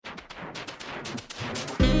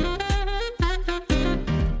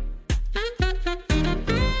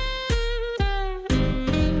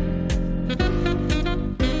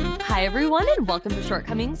everyone, and welcome to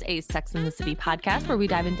Shortcomings, a Sex and the City podcast where we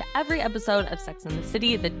dive into every episode of Sex and the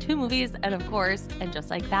City, the 2 movies, and of course, and just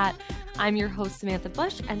like that, I'm your host, Samantha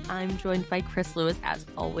Bush, and I'm joined by Chris Lewis as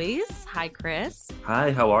always. Hi, Chris.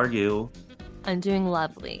 Hi, how are you? I'm doing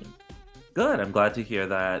lovely. Good. I'm glad to hear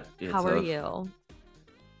that. How are you?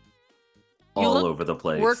 All over the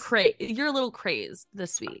place. You're a little crazed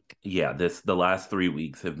this week. Yeah, the last 3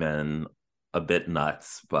 weeks have been a bit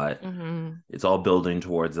nuts, but it's all building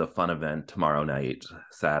towards a fun event tomorrow night,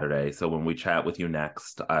 Saturday. So when we chat with you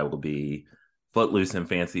next, I will be footloose and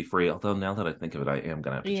fancy free. Although now that I think of it, I am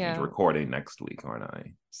going to have to change recording next week, aren't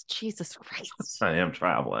I? Jesus Christ. I am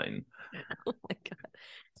traveling. Oh my God.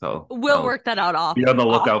 So we'll work that out off. Be on the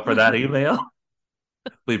lookout for that email.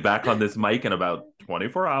 Be back on this mic in about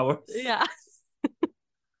 24 hours. Yeah.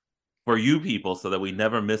 For you people, so that we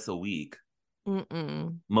never miss a week.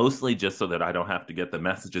 Mostly just so that I don't have to get the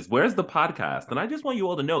messages. Where's the podcast? And I just want you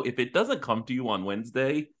all to know, if it doesn't come to you on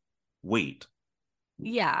Wednesday, wait.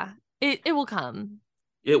 Yeah, it will come.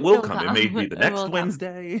 It will come. It may be the next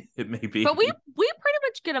Wednesday. It may be. But we pretty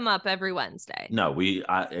much get them up every Wednesday. No,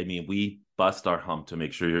 I mean, we bust our hump to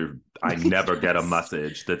make sure I never get a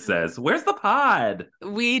message that says, "Where's the pod?"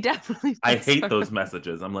 We definitely. I hate those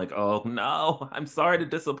messages. I'm like, oh no, I'm sorry to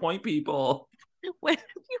disappoint people. When have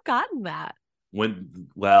you gotten that?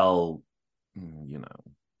 Well, you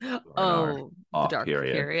know. Oh, the dark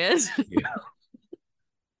period. Yeah.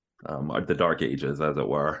 The dark ages, as it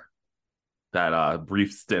were. That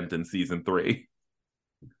brief stint in season 3.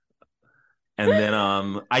 And then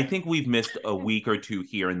I think we've missed a week or two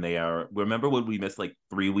here and there. Remember when we missed like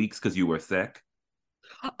 3 weeks because you were sick?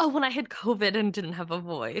 Oh, when I had COVID and didn't have a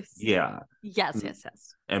voice. Yeah. Yes.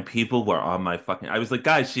 And people were on my fucking... I was like,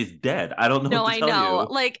 guys, she's dead. I don't know what to tell you. No, I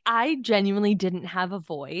know. Like, I genuinely didn't have a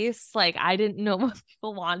voice. Like, I didn't know what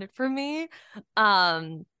people wanted from me.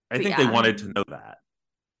 I think they wanted to know that.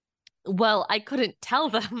 Well, I couldn't tell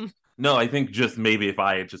them. No, I think just maybe if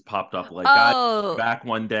I had just popped up like, guys, back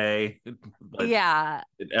one day. Yeah.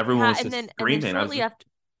 Everyone was just screaming. And then shortly after...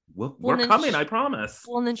 We're coming, I promise.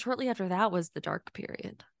 Well, and then shortly after that was the dark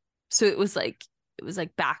period. So it was like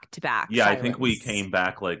back to back. Yeah, silence. I think we came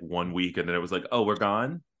back like 1 week and then it was like, oh, we're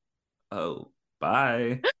gone. Oh,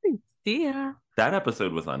 bye. See ya. That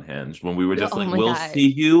episode was unhinged when we were just we'll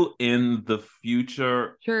see you in the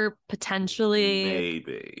future. Sure, potentially.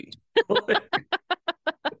 Maybe.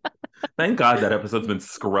 Thank God that episode's been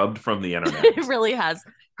scrubbed from the internet. It really has.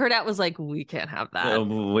 Hurrdat was like, we can't have that.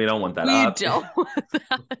 We don't want that. We don't want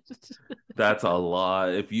that. That's a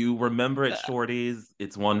lot. If you remember it, shorties,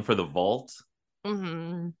 it's one for the vault.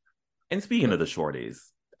 And speaking of the shorties.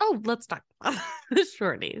 Oh, let's talk about the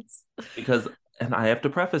shorties. Because, and I have to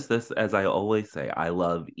preface this, as I always say, I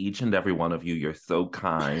love each and every one of you. You're so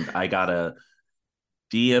kind. I got a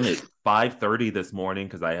DM at 5:30 this morning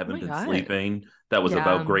because I haven't been sleeping. That was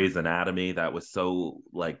about Grey's Anatomy. That was so,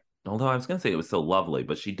 like, although I was going to say it was so lovely,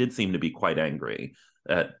 but she did seem to be quite angry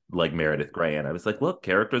at, like, Meredith Grey. And I was like, look,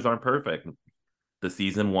 characters aren't perfect. The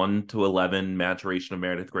season 1 to 11 maturation of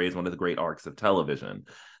Meredith Grey is one of the great arcs of television.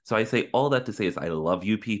 So I say all that to say is I love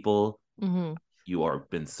you people. You have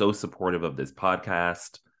been so supportive of this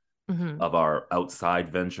podcast, of our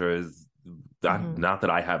outside ventures. Not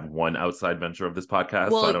that I have one outside venture of this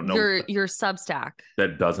podcast. Well, so I don't know. Your Substack.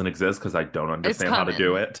 That doesn't exist because I don't understand how to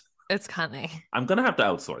do it. It's coming. I'm going to have to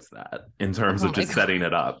outsource that in terms of just setting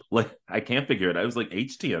it up. Like, I can't figure it out. I was like,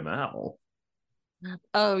 HTML.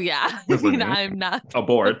 Oh, yeah. I'm not.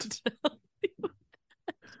 Abort.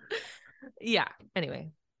 Yeah.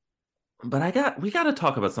 Anyway. But we got to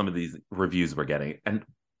talk about some of these reviews we're getting. And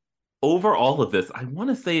over all of this, I want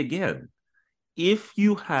to say again, if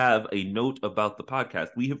you have a note about the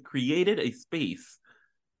podcast, we have created a space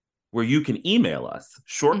where you can email us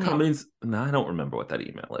shortcomings. No, I don't remember what that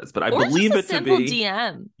email is, but I believe it to be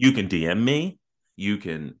DM. You can DM me. You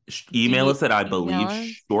can email us at, I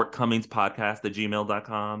believe,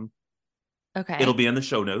 shortcomingspodcast@gmail.com. Okay. It'll be in the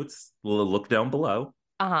show notes. We'll look down below.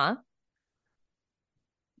 Because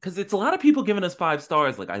it's a lot of people giving us 5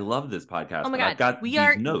 stars. Like, I love this podcast. Oh my God. I've got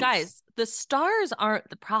these notes. Guys, the stars aren't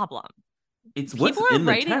the problem. It's what's in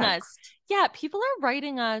the text. Yeah, people are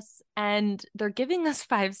writing us and they're giving us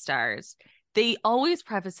 5 stars. They always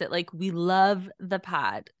preface it like, we love the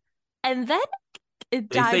pod. And then they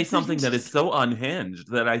say something that is so unhinged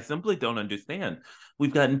that I simply don't understand.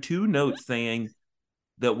 We've gotten 2 notes saying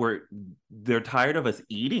that they're tired of us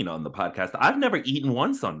eating on the podcast. I've never eaten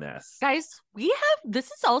once on this. Guys, this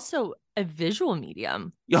is also a visual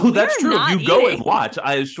medium. Oh, that's true. You go and watch.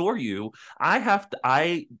 I assure you, I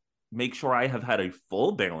make sure I have had a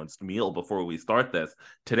full balanced meal before we start this.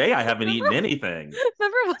 Today, I haven't eaten anything.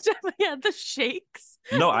 Remember what time we had the shakes?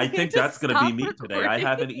 No, I think that's going to be me recording. today. I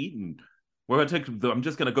haven't eaten. I'm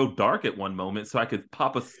just going to go dark at one moment so I could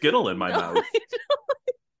pop a Skittle in my mouth.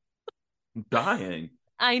 I'm dying.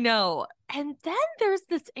 I know. And then there's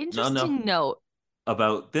this interesting note.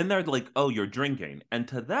 Then they're like, oh, you're drinking. And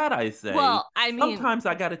to that I say, well, I mean, sometimes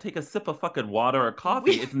I got to take a sip of fucking water or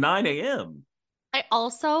coffee. It's 9 a.m. I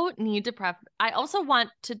also want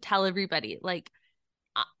to tell everybody, like,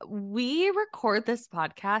 we record this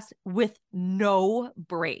podcast with no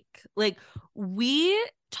break. Like, we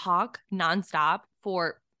talk nonstop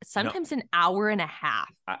for sometimes an hour and a half.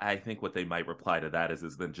 I think what they might reply to that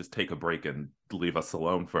is then just take a break and leave us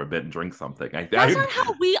alone for a bit and drink something. That's not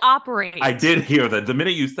how we operate. I did hear that. The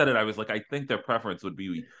minute you said it, I was like, I think their preference would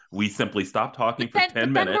be we simply stop talking for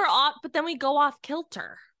 10 minutes. But then we go off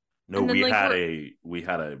kilter. No, we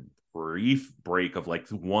had a brief break of like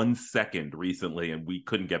 1 second recently, and we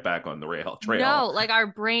couldn't get back on the trail. No, like our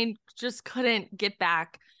brain just couldn't get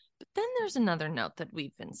back. But then there's another note that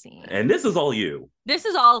we've been seeing. And this is all you. This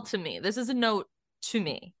is all to me. This is a note to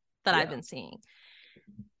me that I've been seeing.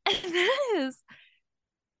 And that is,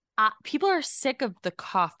 people are sick of the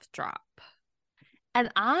cough drop.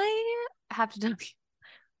 And I have to tell you,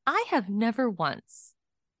 I have never once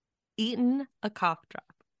eaten a cough drop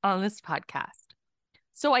on this podcast.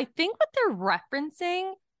 So I think what they're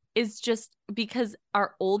referencing is just because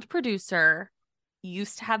our old producer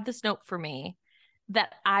used to have this note for me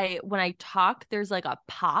that when I talk, there's like a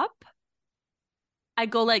pop. I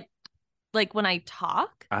go like when I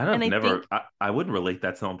talk. I wouldn't relate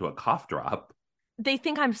that sound to a cough drop. They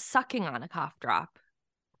think I'm sucking on a cough drop.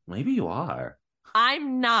 Maybe you are.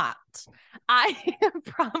 I'm not. I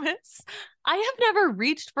promise. I have never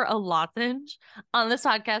reached for a lozenge on this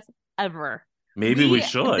podcast ever. Maybe we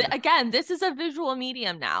should. Again, this is a visual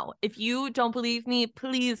medium now. If you don't believe me,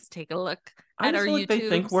 please take a look at our YouTube. They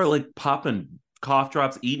think we're like popping cough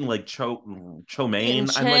drops, eating like chow mein,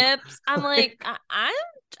 chips. I'm like,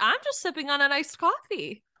 I'm just sipping on an iced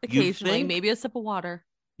coffee occasionally, maybe a sip of water.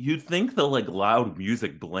 You'd think the like loud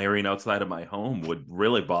music blaring outside of my home would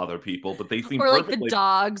really bother people, but they seem like the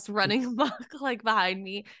dogs running amok like behind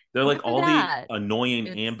me. They're like all the annoying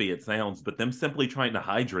ambient sounds, but them simply trying to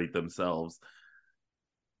hydrate themselves.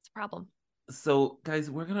 It's a problem. So, guys,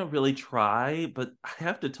 we're gonna really try, but I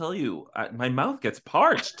have to tell you, my mouth gets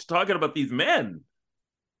parched talking about these men.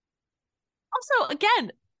 Also,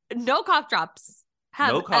 again, no cough drops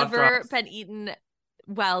have ever been eaten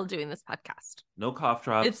while doing this podcast. No cough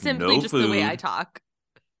drops. It's simply just the way I talk.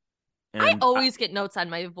 And I always get notes on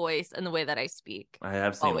my voice and the way that I speak. I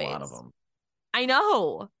have seen a lot of them. I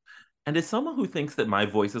know. And as someone who thinks that my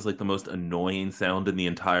voice is like the most annoying sound in the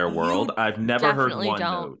entire world, I've never heard one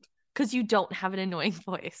note. Because you don't have an annoying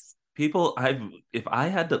voice. People, I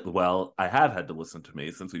have had to listen to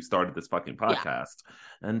me since we started this fucking podcast.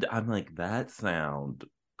 Yeah. And I'm like, that sound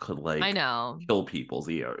could kill people's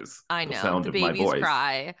ears. I know. The sound of my voice.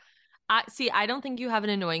 Cry. I don't think you have an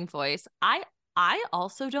annoying voice. I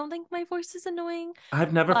also don't think my voice is annoying.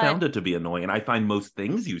 I've never found it to be annoying. I find most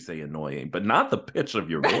things you say annoying, but not the pitch of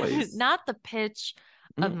your voice. Not the pitch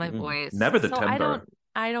of my voice. Never the timbre.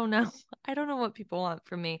 I don't know. I don't know what people want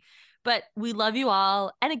from me, but we love you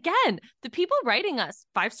all. And again, the people writing us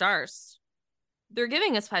 5 stars, they're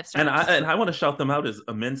giving us 5 stars. And I want to shout them out as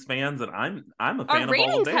immense fans. And I'm a fan of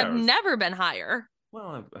all of theirs. Our ratings have never been higher.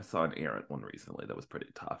 Well, I saw an errant one recently that was pretty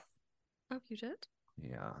tough. Oh, you did?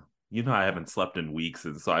 Yeah. You know, I haven't slept in weeks,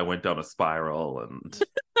 and so I went down a spiral and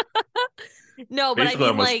no, but basically I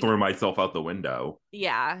almost threw myself out the window.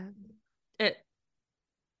 Yeah.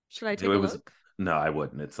 Should I take a look? No, I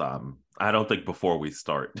wouldn't. It's I don't think before we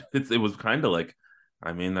start. It was kind of like,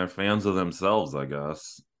 I mean, they're fans of themselves, I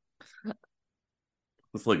guess.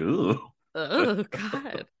 It's like, ooh. Oh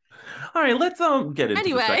God. All right, let's get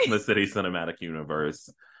into the Sex and the City cinematic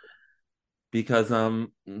universe. Because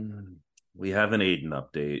we have an Aiden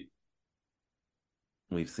update.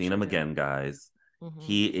 We've seen him again, guys. Mm-hmm.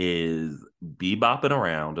 He is bebopping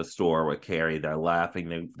around a store with Carrie. They're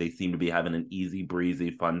laughing. They seem to be having an easy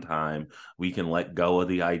breezy fun time. We can let go of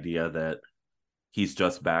the idea that he's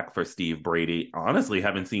just back for Steve Brady. Honestly,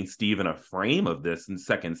 haven't seen Steve in a frame of this in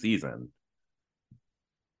second season.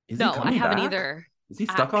 No, I haven't either. Is he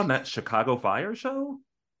stuck on that Chicago Fire show?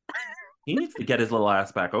 He needs to get his little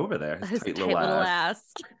ass back over there. His tight little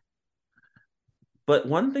ass. But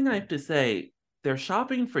one thing I have to say, they're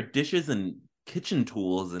shopping for dishes and kitchen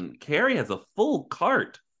tools, and Carrie has a full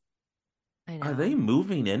cart. I know. Are they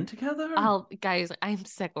moving in together? Oh, guys, I'm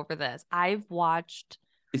sick over this. I've watched.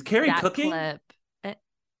 Is Carrie cooking? Clip.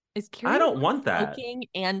 Is Carrie I don't want that. smoking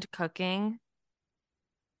and cooking?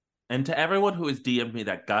 And to everyone who has DM'd me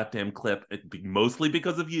that goddamn clip, mostly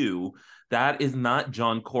because of you, that is not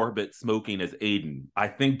John Corbett smoking as Aiden. I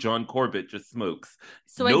think John Corbett just smokes.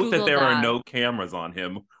 So I Note that Googled there are that. no cameras on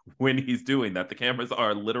him when he's doing that. The cameras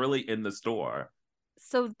are literally in the store.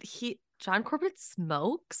 So John Corbett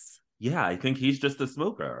smokes? Yeah, I think he's just a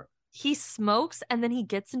smoker. He smokes and then he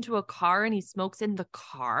gets into a car and he smokes in the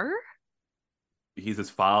car? He's as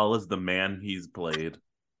foul as the man he's played.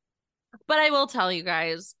 But I will tell you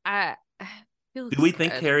guys, do we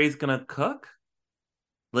think Carrie's gonna cook?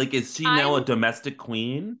 Like, is she now a domestic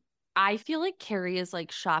queen? I feel like Carrie is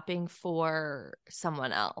like shopping for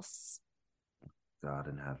someone else. God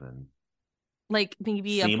in heaven. Like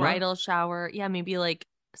maybe Seema? A bridal shower. Yeah, maybe like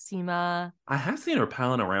Seema. I have seen her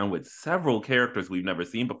palling around with several characters we've never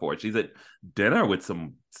seen before. She's at dinner with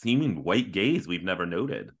some seeming white gays we've never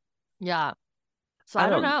noted. Yeah. So I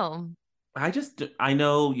don't know. I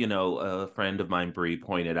know, a friend of mine, Brie,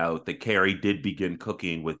 pointed out that Carrie did begin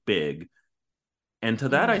cooking with Big. And to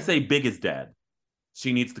that, I say Big is dead.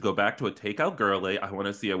 She needs to go back to a takeout girly. I want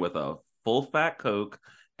to see her with a full fat Coke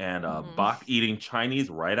and a box eating Chinese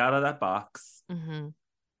right out of that box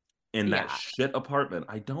in that shit apartment.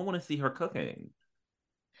 I don't want to see her cooking.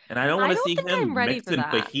 And I don't want to see him mixing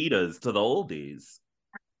fajitas to the oldies.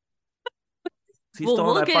 He's still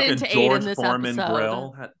on that fucking George Foreman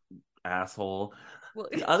grill. Asshole. Well,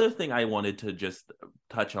 the other thing I wanted to just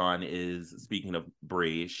touch on is, speaking of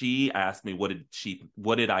Brie, she asked me what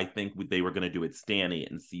did I think they were going to do at Stanny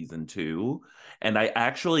in season 2, and I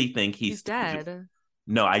actually think he's dead.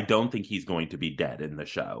 No, I don't think he's going to be dead in the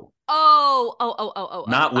show. Oh.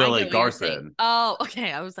 Not Willie Garson. Oh,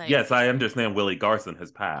 okay. I was like, yes, I understand Willie Garson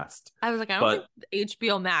has passed. I was like, I don't think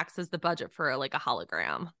HBO Max has the budget for like a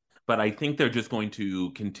hologram. But I think they're just going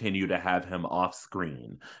to continue to have him off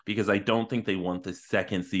screen because I don't think they want the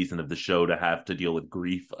second season of the show to have to deal with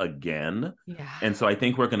grief again. Yeah. And so I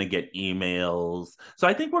think we're going to get emails. So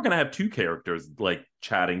I think we're going to have two characters like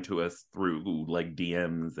chatting to us through like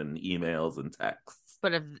DMs and emails and texts.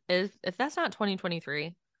 But if that's not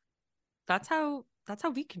 2023, that's how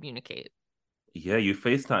we communicate. Yeah, you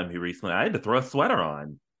FaceTimed me recently. I had to throw a sweater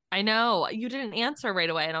on. I know. You didn't answer right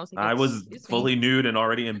away. And I was like, I was fully nude and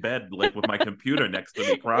already in bed, like with my computer next to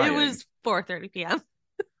me crying. It was 4:30 p.m.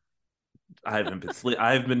 I haven't been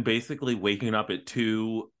I've been basically waking up at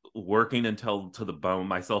 2, working until to the bone,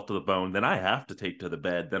 myself to the bone. Then I have to take to the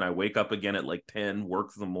bed. Then I wake up again at like 10,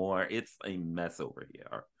 work some more. It's a mess over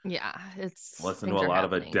here. Yeah, it's listen to a lot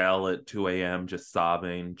of Adele at 2 a.m. just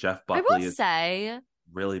sobbing. Jeff Buckley has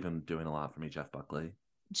really been doing a lot for me. Jeff Buckley.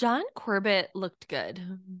 John Corbett looked good.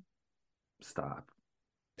 Stop.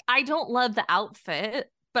 I don't love the outfit,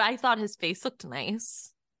 but I thought his face looked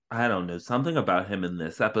nice. I don't know. Something about him in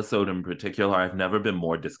this episode in particular, I've never been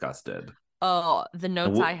more disgusted. Oh, the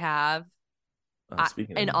notes I have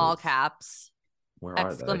in all caps. Where are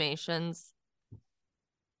they? Exclamations.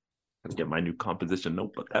 Let's get my new composition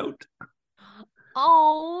notebook out.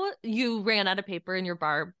 Oh, you ran out of paper in your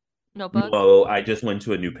bar notebook? No, I just went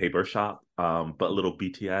to a new paper shop, but little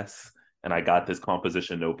BTS, and I got this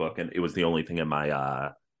composition notebook, and it was the only thing in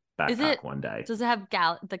my backpack one day. Does it have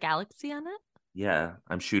the galaxy on it? Yeah,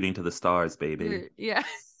 I'm shooting to the stars, baby. Yeah.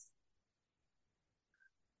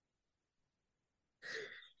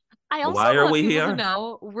 I also Why are we here? To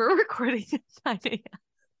know we're recording at 9 a.m.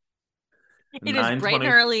 It is bright and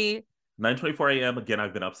early. 9:24 a.m. Again,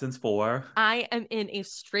 I've been up since 4. I am in a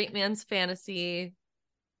straight man's fantasy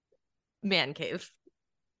man cave.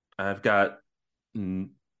 I've got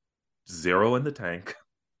 0 in the tank.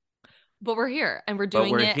 But we're here and we're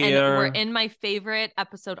doing it. And we're in my favorite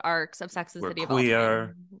episode arcs of Sex and the City. We're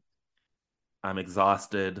queer. I'm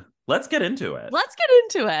exhausted. Let's get into it.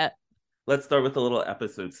 Let's start with a little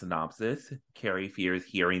episode synopsis. Carrie fears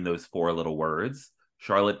hearing those 4 little words.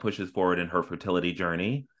 Charlotte pushes forward in her fertility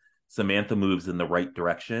journey. Samantha moves in the right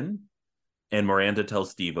direction. And Miranda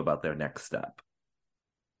tells Steve about their next step.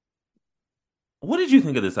 What did you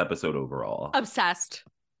think of this episode overall? Obsessed.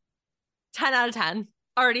 10 out of 10.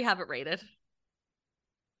 Already have it rated.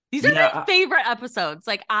 These are my favorite episodes.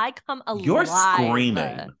 Like, I come alive. You're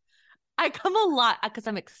screaming. I come a lot because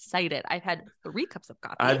I'm excited. I've had 3 cups of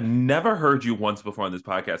coffee. I've never heard you once before on this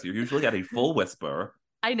podcast. You're usually at a full whisper.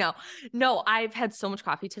 I know. No, I've had so much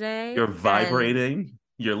coffee today. You're vibrating.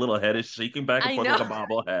 Your little head is shaking back and forth like a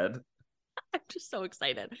bobblehead. I'm just so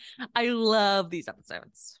excited. I love these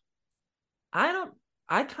episodes.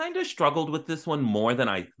 I kind of struggled with this one more than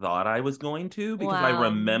I thought I was going to because I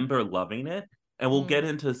remember loving it. And we'll get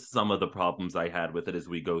into some of the problems I had with it as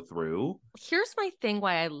we go through. Here's my thing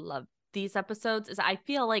why I love these episodes is I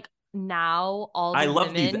feel like now all I the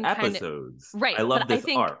love these women kind of episodes. right, I but love this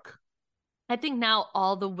arc. I think now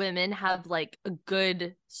all the women have like a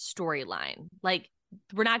good storyline. Like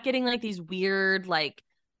we're not getting like these weird like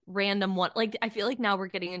random one. Like I feel like now we're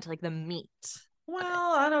getting into like the meat.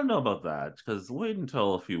 Well, I don't know about that because wait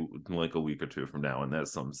until a week or two from now, and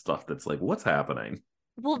there's some stuff that's like, what's happening?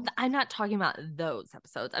 Well, I'm not talking about those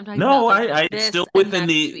episodes. I'm talking about No, like I this still and within next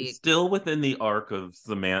the week. still within the arc of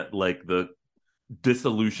Samantha, like the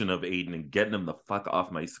dissolution of Aiden and getting him the fuck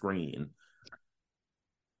off my screen.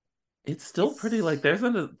 It's still pretty like there's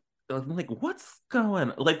a I'm like what's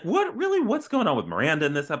going like what's going on with Miranda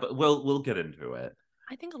in this episode? We'll get into it.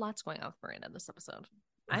 I think a lot's going on with Miranda in this episode.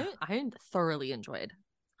 I thoroughly enjoyed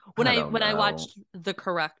I don't when I know. watched the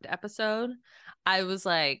correct episode. I was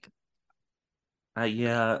like,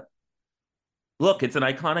 Yeah. Look, it's an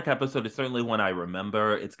iconic episode. It's certainly one I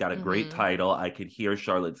remember. It's got a great title. I could hear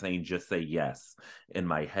Charlotte saying "just say yes" in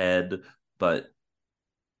my head, but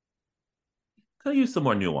could use some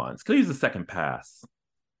more nuance. Could use a second pass,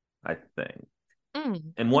 I think.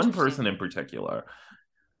 And one person in particular.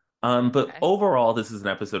 But okay. overall, this is an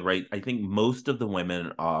episode, right? I think most of the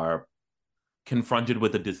women are confronted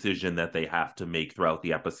with a decision that they have to make throughout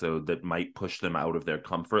the episode that might push them out of their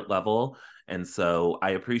comfort level. And so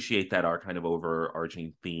I appreciate that our kind of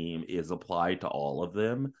overarching theme is applied to all of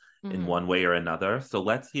them in one way or another. So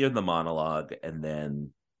let's hear the monologue and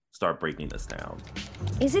then start breaking this down.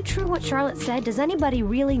 Is it true what Charlotte said? Does anybody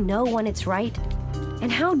really know when it's right?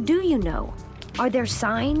 And how do you know? Are there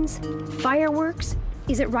signs? Fireworks?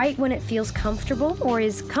 Is it right when it feels comfortable? Or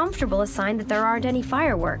is comfortable a sign that there aren't any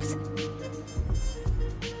fireworks?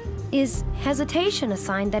 Is hesitation a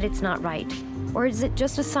sign that it's not right? Or is it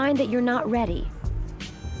just a sign that you're not ready?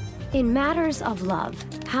 In matters of love,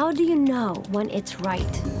 how do you know when it's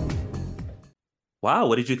right? Wow,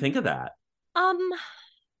 what did you think of that?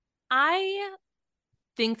 I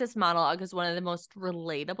think this monologue is one of the most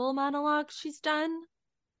relatable monologues she's done.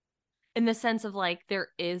 In the sense of like there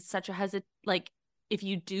is such a like if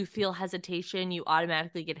you do feel hesitation, you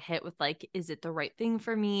automatically get hit with like, is it the right thing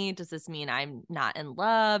for me? Does this mean I'm not in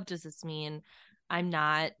love? Does this mean I'm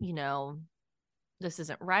not, this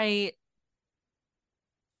isn't right?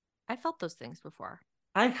 I felt those things before.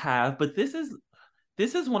 I have, but this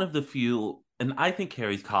is one of the few, and I think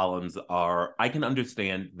Carrie's columns are, I can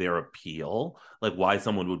understand their appeal, like why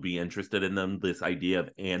someone would be interested in them. This idea of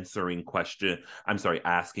asking questions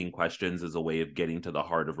as a way of getting to the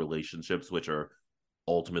heart of relationships, which are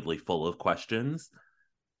ultimately full of questions.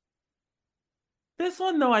 This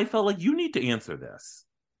one, though, I felt like you need to answer this.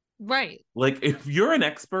 Right. Like, if you're an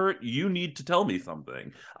expert, you need to tell me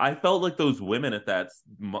something. I felt like those women at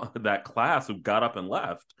that class who got up and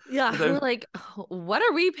left. Yeah, we're like, what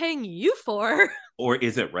are we paying you for? Or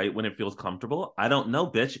is it right when it feels comfortable? I don't know,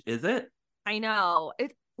 bitch. Is it? I know.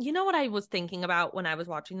 You know what I was thinking about when I was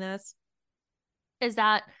watching this? Is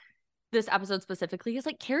that this episode specifically is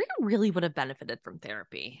like Carrie really would have benefited from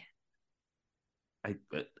therapy.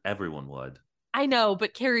 Everyone would. I know,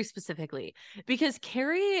 but Carrie specifically, because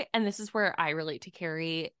Carrie, and this is where I relate to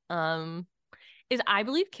Carrie, is I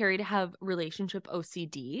believe Carrie to have relationship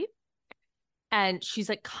OCD. And she's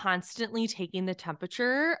like constantly taking the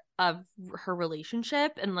temperature of her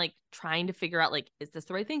relationship and like trying to figure out like, is this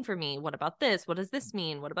the right thing for me? What about this? What does this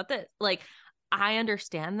mean? What about this? Like, I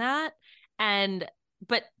understand that.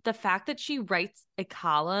 But the fact that she writes a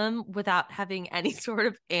column without having any sort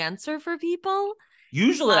of answer for people.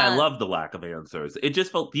 Usually I love the lack of answers. It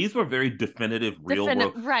just felt these were very definitive, real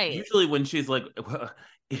world. Right. Usually when she's like,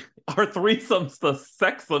 are threesomes the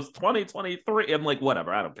sex of 2023? I'm like,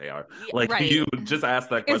 whatever, I don't care. Like, right. You just asked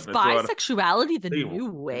that question. Is bisexuality the new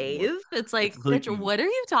wave? It's like, bitch, what are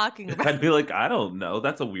you talking about? I'd be like, I don't know.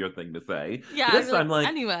 That's a weird thing to say. Yeah. This I'm like,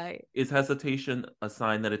 anyway. Is hesitation a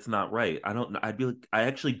sign that it's not right? I don't know. I'd be like, I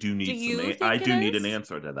actually do need need an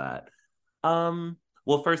answer to that.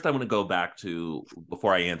 Well, first, I want to go back to,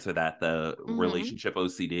 before I answer that, the relationship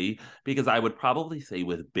OCD, because I would probably say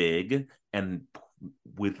with Big,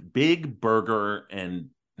 Berger, and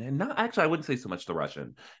not actually, I wouldn't say so much the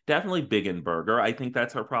Russian. Definitely Big and Berger. I think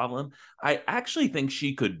that's her problem. I actually think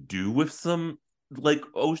she could do with some like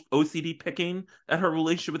OCD picking at her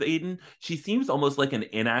relationship with Aiden. She seems almost like an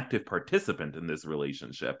inactive participant in this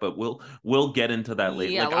relationship, but we'll get into that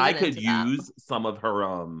later. Yeah, like I could use some of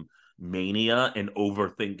her mania and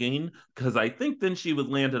overthinking, because I think then she would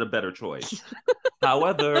land at a better choice.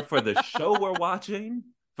 However, for the show we're watching,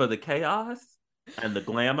 for the chaos and the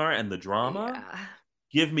glamour and the drama,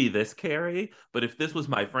 give me this, Carrie. But if this was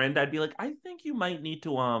my friend, I'd be like, I think you might need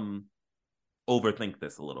to overthink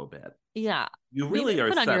this a little bit. Yeah. You Maybe really are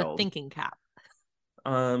put on your settled. thinking cap.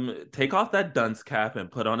 Take off that dunce cap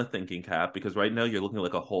and put on a thinking cap, because right now you're looking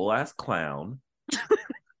like a whole ass clown.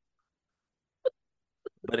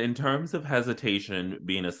 But in terms of hesitation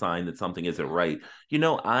being a sign that something isn't right,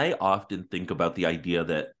 I often think about the idea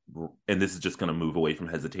that, and this is just going to move away from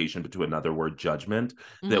hesitation, but to another word, judgment,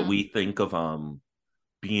 that we think of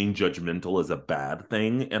being judgmental as a bad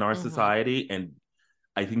thing in our society. And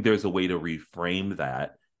I think there's a way to reframe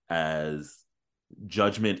that as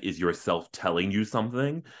judgment is yourself telling you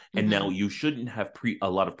something, and now you shouldn't have a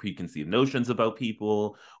lot of preconceived notions about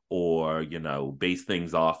people, or base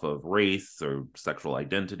things off of race or sexual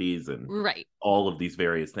identities and all of these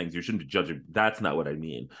various things. You shouldn't be judging. That's not what I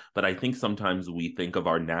mean. But I think sometimes we think of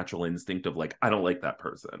our natural instinct of like, I don't like that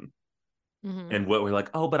person. And what we're like,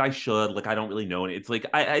 oh, but I should, like, I don't really know. And it's like,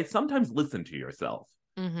 I sometimes listen to yourself.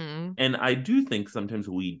 And I do think sometimes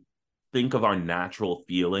we think of our natural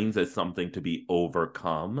feelings as something to be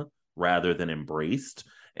overcome rather than embraced.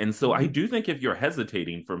 And so I do think if you're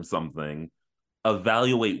hesitating from something,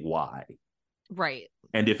 evaluate why. Right.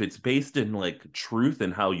 And if it's based in like truth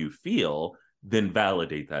and how you feel, then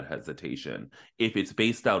validate that hesitation. If it's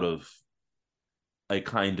based out of a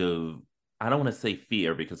kind of, I don't want to say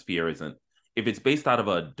fear, because fear isn't, if it's based out of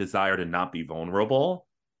a desire to not be vulnerable,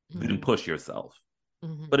 then push yourself.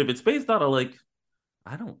 But if it's based out of like,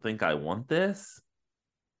 I don't think I want this,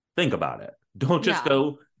 think about it. Don't just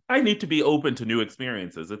go, I need to be open to new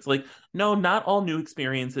experiences. It's like, no, not all new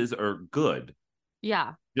experiences are good.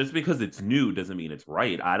 Yeah. Just because it's new doesn't mean it's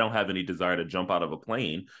right. I don't have any desire to jump out of a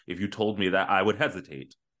plane. If you told me that, I would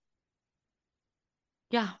hesitate.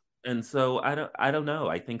 Yeah. And so I don't know.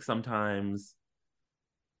 I think sometimes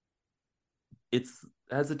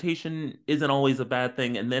hesitation isn't always a bad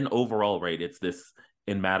thing. And then overall, right, it's this,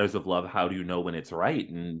 in matters of love, how do you know when it's right?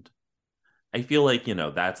 And I feel like,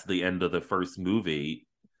 that's the end of the first movie.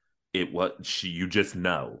 You just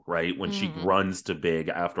know, right? When she runs to Big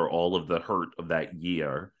after all of the hurt of that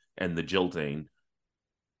year and the jilting,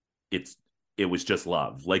 it was just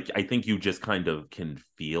love. Like, I think you just kind of can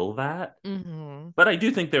feel that. But I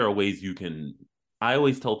do think there are ways I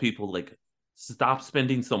always tell people, like, stop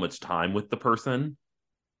spending so much time with the person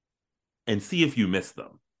and see if you miss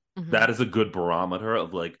them. That is a good barometer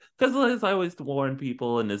of like, because as I always warn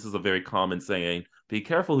people, and this is a very common saying, be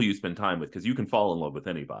careful who you spend time with, because you can fall in love with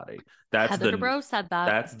anybody. Heather Dubrow said that.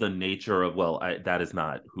 That's the nature of, that is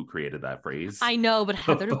not who created that phrase. I know, but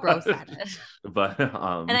Heather Dubrow said it. But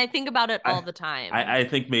and I think about it all the time. I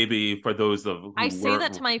think maybe for those of I say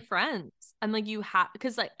that to my friends. I'm like, you have,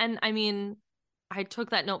 because like, and I mean, I took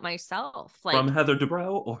that note myself. Like, from Heather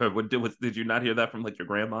Dubrow, or did you not hear that from like your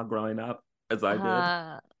grandma growing up, as I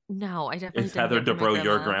did? No, I definitely didn't. Is Heather Dubrow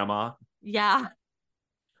your grandma? Yeah.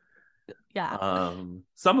 Yeah.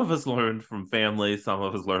 Some of us learned from family, some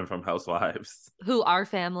of us learned from housewives. Who are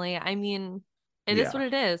family. I mean, it is what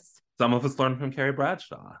it is. Some of us learned from Carrie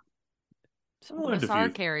Bradshaw. Some of us are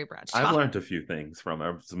Carrie Bradshaw. I've learned a few things from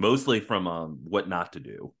her, mostly from what not to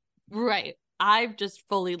do. Right. I've just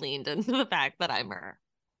fully leaned into the fact that I'm her.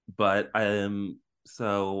 But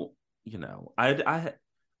so,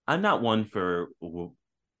 I'm not one for,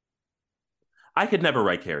 I could never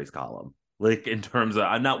write Carrie's column. Like, in terms of,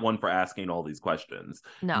 I'm not one for asking all these questions.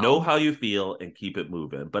 No. Know how you feel and keep it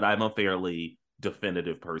moving. But I'm a fairly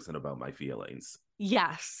definitive person about my feelings.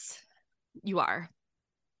 Yes, you are.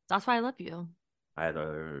 That's why I love you. I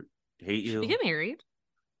either hate you. Should we get married?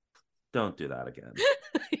 Don't do that again.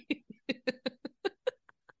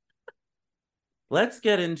 Let's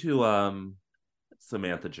get into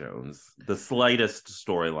Samantha Jones, the slightest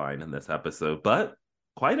storyline in this episode, but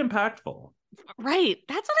quite impactful. Right.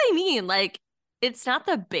 That's what I mean. Like, it's not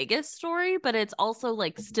the biggest story, but it's also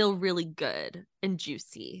like still really good and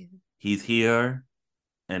juicy. He's here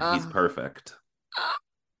and he's perfect.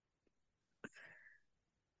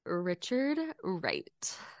 Richard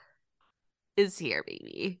Wright is here,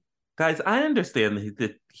 baby. Guys, I understand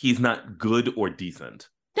that he's not good or decent.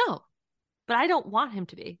 No, but I don't want him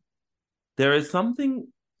to be. There is something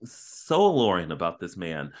so alluring about this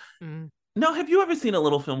man. No, have you ever seen a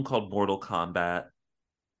little film called Mortal Kombat?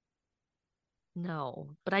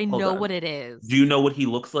 No, but I know what it is. Do you know what he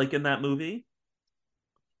looks like in that movie?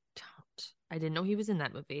 Don't. I didn't know he was in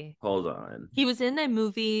that movie. Hold on. He was in a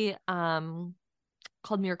movie called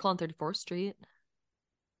Miracle on 34th Street.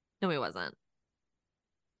 No, he wasn't.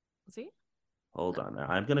 Was he? Hold on now.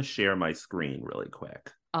 I'm going to share my screen really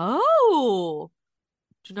quick. Oh!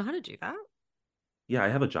 Do you know how to do that? Yeah, I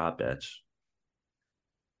have a job, bitch.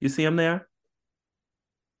 You see him there?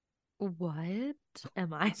 What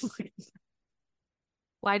am I looking at?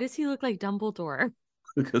 Why does he look like Dumbledore?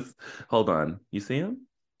 Because, hold on, you see him?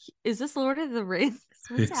 Is this Lord of the Rings?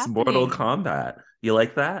 What's It's happening? Mortal Kombat. You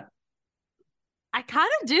like that? I kind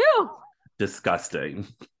of do. Disgusting.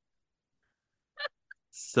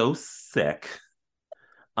 So sick.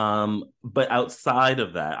 But outside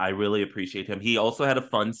of that, I really appreciate him. He also had a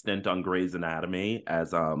fun stint on Grey's Anatomy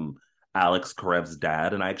as Alex Karev's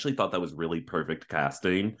dad, and I actually thought that was really perfect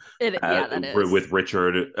casting. That is. With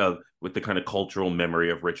Richard, with the kind of cultural memory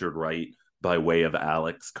of Richard Wright by way of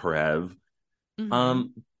Alex Karev. Mm-hmm.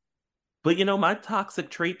 But my toxic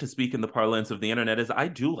trait, to speak in the parlance of the internet, is I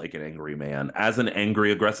do like an angry man, as an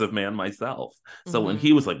angry, aggressive man myself. So when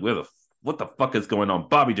he was like, what the fuck is going on?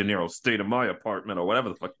 Bobby De Niro stayed in my apartment, or whatever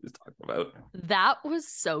the fuck he was talking about. That was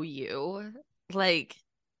so you. Like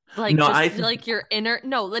no, just like your inner,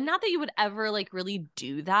 no, not that you would ever like really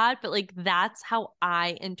do that, but like that's how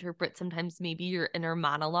I interpret sometimes maybe your inner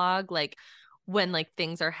monologue. Like when like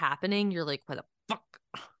things are happening, you're like, what the fuck?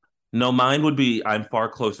 No, mine would be I'm far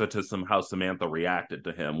closer to how Samantha reacted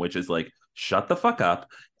to him, which is like, shut the fuck up.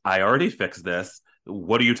 I already fixed this.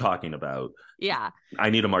 What are you talking about? Yeah. I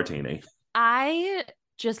need a martini. I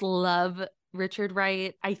just love Richard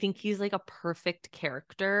Wright. I think he's like a perfect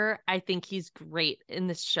character. I think he's great in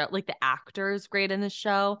this show. Like the actor is great in this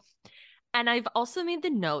show. And I've also made the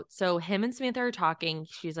note. So him and Samantha are talking.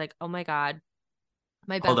 She's like, oh my God,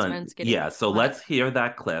 my best friend's getting. Yeah, so let's hear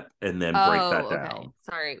that clip and then break that down. Okay.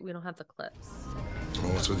 Sorry, we don't have the clips.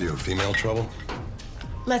 Well, what's with you? Female trouble?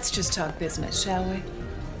 Let's just talk business, shall we?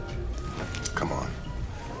 Come on.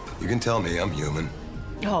 You can tell me I'm human.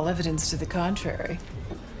 All evidence to the contrary.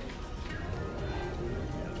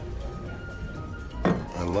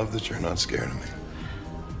 I love that you're not scared of me.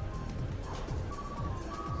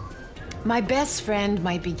 My best friend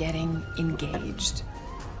might be getting engaged.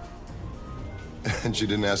 And she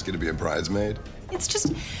didn't ask you to be a bridesmaid? It's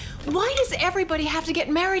just, why does everybody have to get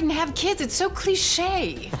married and have kids? It's so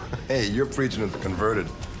cliche. Hey, you're preaching to the converted.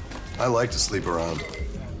 I like to sleep around.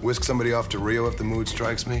 Whisk somebody off to Rio if the mood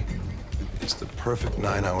strikes me. It's the perfect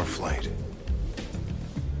 9-hour flight.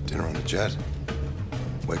 Dinner on a jet.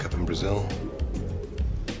 Wake up in Brazil.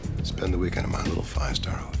 Spend the weekend in my little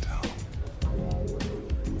 5-star hotel.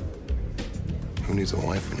 Who needs a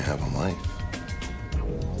wife when you have a life?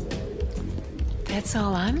 That's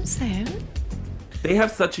all I'm saying. They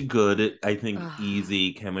have such a good, I think,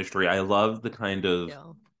 easy chemistry. I love the kind of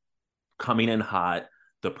coming in hot,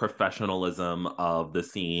 the professionalism of the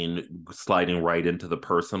scene sliding right into the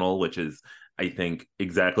personal, which is, I think,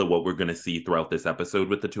 exactly what we're going to see throughout this episode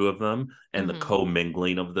with the two of them, and the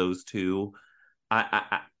co-mingling of those two.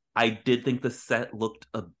 I did think the set looked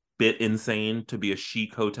a bit insane to be a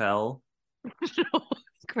chic hotel.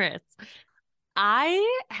 Chris,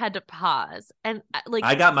 I had to pause and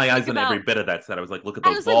I got my eyes on every bit of that set. I was like, look at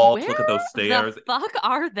those vaults, look at those stairs. The fuck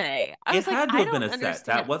are they? It had to have been a set.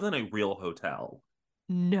 That wasn't a real hotel.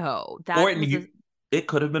 No, it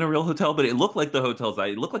could have been a real hotel, but it looked like the hotels.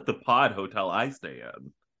 It looked like the Pod Hotel I stay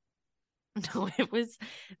in. No,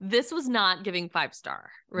 this was not giving 5-star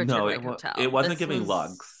Richard Wright Hotel. It wasn't giving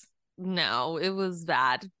Lux. No, it was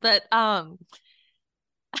bad. But I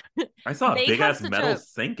saw a big ass metal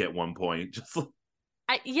sink at one point. Just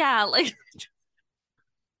like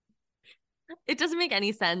it doesn't make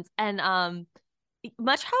any sense. And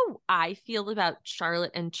much how I feel about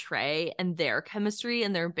Charlotte and Trey and their chemistry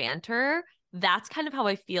and their banter, that's kind of how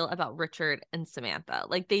I feel about Richard and Samantha.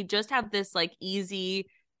 Like they just have this like easy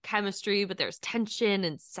chemistry, but there's tension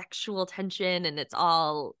and sexual tension, and it's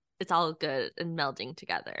all good and melding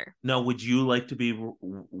together. No, would you like to be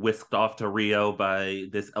whisked off to Rio by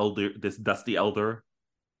this dusty elder?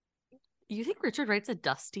 You think Richard Wright's a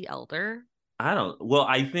dusty elder?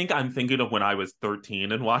 I think I'm thinking of when I was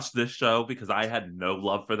 13 and watched this show, because I had no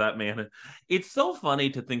love for that man. It's so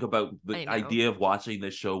funny to think about the idea of watching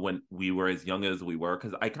this show when we were as young as we were,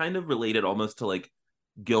 because I kind of related almost to like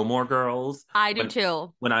Gilmore Girls. I do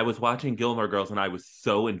too. When I was watching Gilmore Girls and I was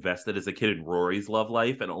so invested as a kid in Rory's love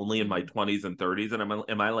life, and only in my 20s and 30s, and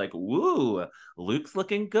am I like, woo, Luke's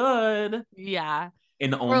looking good. Yeah.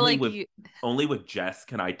 And only with Jess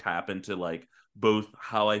can I tap into like both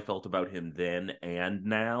how I felt about him then and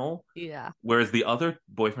now. Yeah. Whereas the other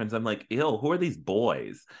boyfriends, I'm like, ew, who are these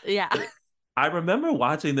boys? Yeah. I remember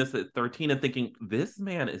watching this at 13 and thinking, this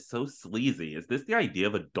man is so sleazy. Is this the idea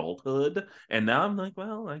of adulthood? And now I'm like,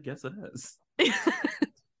 well, I guess it is.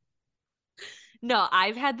 No,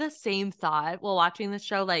 I've had the same thought while watching this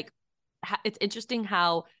show. Like, it's interesting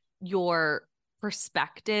how your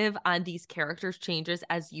perspective on these characters changes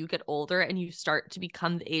as you get older and you start to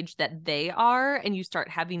become the age that they are, and you start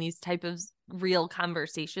having these type of real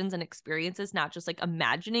conversations and experiences, not just like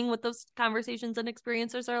imagining what those conversations and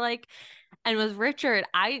experiences are like. And with Richard,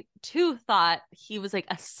 I too thought he was like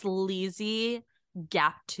a sleazy,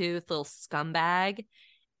 gap-toothed little scumbag,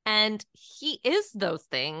 and he is those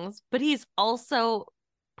things, but he's also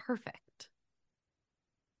perfect.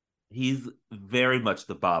 He's very much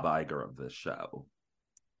the Bob Iger of this show.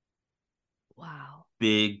 Wow.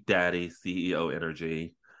 Big daddy CEO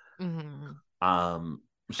energy. Mm-hmm.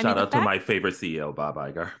 Shout out to my favorite CEO, Bob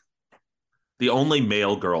Iger. The only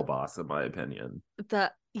male girl boss, in my opinion.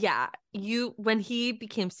 When he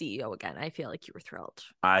became CEO again, I feel like you were thrilled.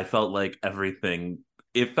 I felt like everything.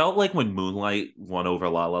 It felt like when Moonlight won over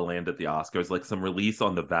La La Land at the Oscars, like some release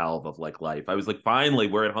on the valve of like life. I was like, finally,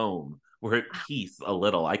 we're at home. We're at peace a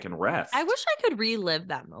little. I can rest. I wish I could relive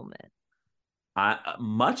that moment.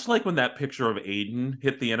 Much like when that picture of Aiden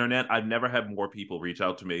hit the internet, I've never had more people reach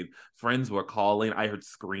out to me. Friends were calling. I heard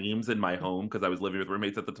screams in my home because I was living with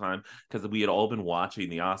roommates at the time, because we had all been watching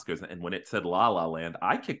the Oscars. And when it said La La Land,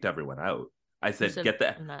 I kicked everyone out. I said,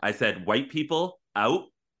 I said, white people out.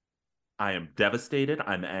 I am devastated.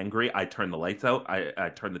 I'm angry. I turned the lights out. I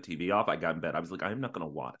turned the TV off. I got in bed. I was like, I'm not going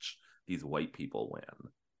to watch these white people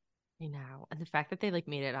win. I know. And the fact that they like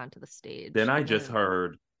made it onto the stage. Then I just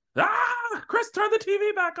heard, Chris, turn the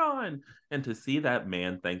TV back on. And to see that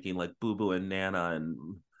man thanking like Boo Boo and Nana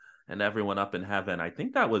and everyone up in heaven, I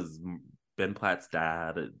think that was Ben Platt's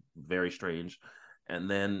dad. Very strange. And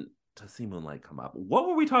then to see Moonlight come up. What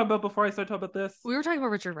were we talking about before I started talking about this? We were talking about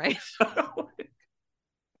Richard Wright.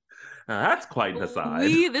 That's quite an aside.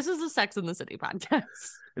 This is a Sex and the City podcast.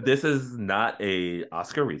 This is not a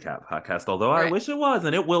Oscar recap podcast, although I wish it was,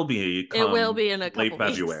 and it will be. It will be in a couple late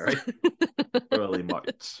February, early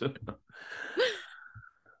March.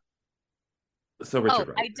 So Richard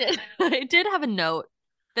Wright. I did have a note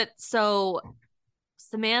that so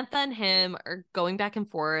Samantha and him are going back and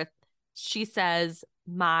forth. She says,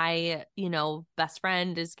 my, best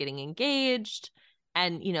friend is getting engaged,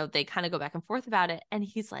 and, they kind of go back and forth about it. And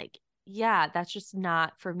he's like, yeah, that's just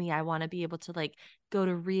not for me. I want to be able to like go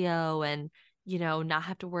to Rio and, not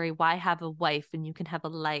have to worry why have a wife and you can have a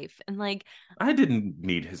life. And like, I didn't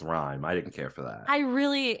need his rhyme. I didn't care for that.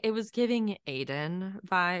 It was giving Aiden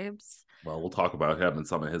vibes. Well, we'll talk about him and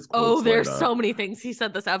some of his quotes there's later. So many things he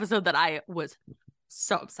said this episode that I was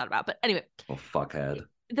so upset about. But anyway. Oh, fuckhead.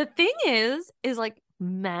 The thing is like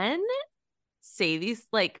men say these,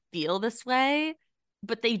 like feel this way,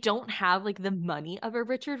 but they don't have like the money of a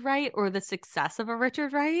Richard Wright or the success of a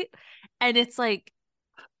Richard Wright. And it's like,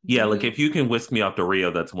 yeah, like if you can whisk me off to Rio,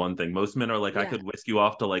 that's one thing. Most men are like, I could whisk you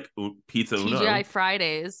off to like Pizza Uno. TGI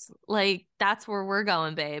Fridays. Like, that's where we're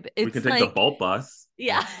going, babe. We can take the Bolt bus.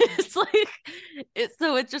 Yeah. It's like,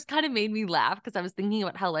 so it just kind of made me laugh because I was thinking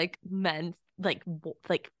about how like men, like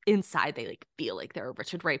inside they like feel like they're a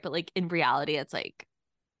Richard Wright, but like in reality, it's like.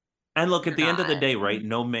 And look, at the end of the day, right?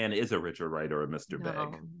 No man is a Richard Wright or a Mr. Big.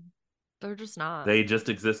 They're just not. They just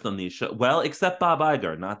exist on these shows. Well, except Bob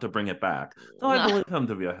Iger, not to bring it back. Though I believe him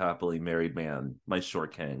to be a happily married man, my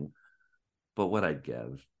short king. But what I'd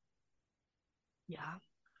give. Yeah.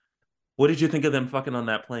 What did you think of them fucking on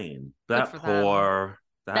that plane? That poor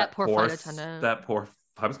flight attendant. That poor.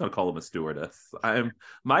 I was going to call him a stewardess.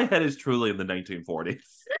 My head is truly in the 1940s.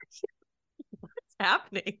 What's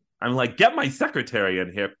happening? I'm like, get my secretary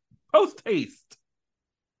in here. Post haste.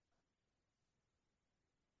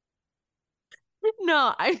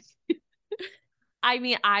 No, I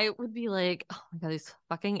mean, I would be like, oh my God, these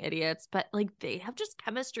fucking idiots. But like, they have just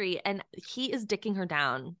chemistry, and he is dicking her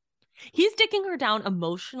down. He's dicking her down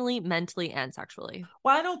emotionally, mentally, and sexually.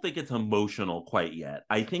 Well, I don't think it's emotional quite yet.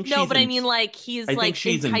 I think I mean, like he's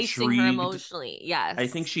enticing her emotionally. Yes, I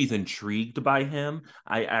think she's intrigued by him.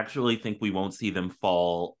 I actually think we won't see them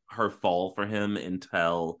fall for him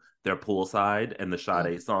until they're poolside and the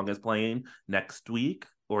Sade song is playing next week.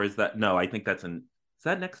 Or is that no? I think is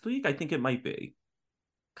that next week? I think it might be.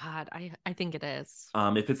 God, I think it is.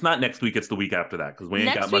 If it's not next week, it's the week after that because we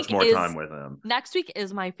ain't got much more time with him. Next week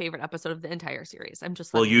is my favorite episode of the entire series. I'm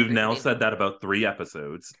just well, you've now said that about 3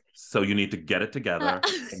 episodes, so you need to get it together.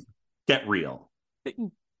 And get real.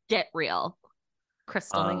 Get real,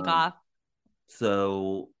 Crystal Minkoff.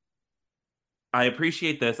 So I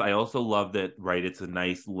appreciate this. I also love that. Right, it's a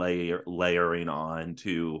nice layering on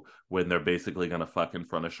to when they're basically gonna fuck in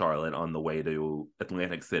front of Charlotte on the way to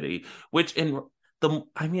Atlantic City, which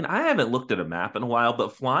I haven't looked at a map in a while,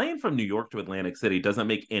 but flying from New York to Atlantic City doesn't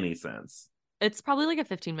make any sense. It's probably like a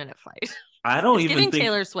 15-minute flight. I don't It's even giving think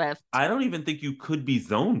Taylor Swift. I don't even think you could be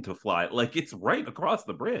zoned to fly. Like, it's right across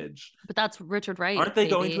the bridge. But that's Richard Wright. Aren't they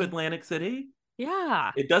going to baby. Atlantic City?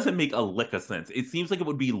 Yeah. It doesn't make a lick of sense. It seems like it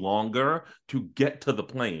would be longer to get to the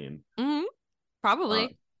plane.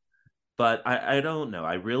 Probably. But I don't know.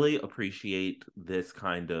 I really appreciate this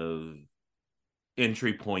kind of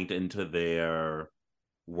entry point into their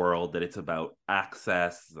world, that it's about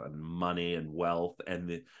access and money and wealth,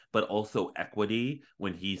 but also equity.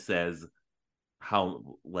 When he says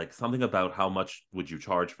how, like, something about how much would you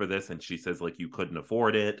charge for this, and she says, like, you couldn't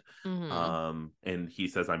afford it. And he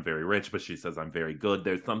says, I'm very rich, but she says, I'm very good.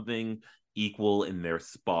 There's something equal in their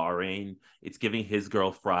sparring. It's giving His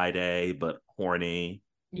Girl Friday, but horny.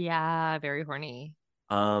 Yeah, very horny.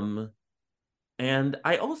 And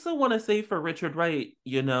I also want to say for Richard Wright,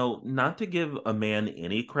 not to give a man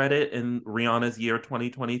any credit in Rihanna's year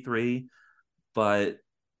 2023, but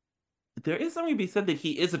there is something to be said that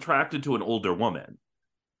he is attracted to an older woman.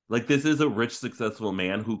 Like, this is a rich, successful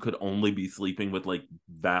man who could only be sleeping with, like,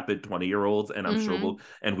 vapid 20-year-olds, and I'm sure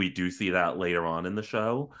we do see that later on in the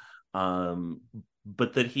show.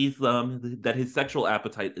 But that that his sexual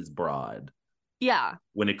appetite is broad. Yeah.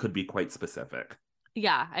 When it could be quite specific.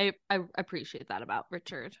 Yeah, I appreciate that about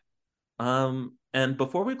Richard. And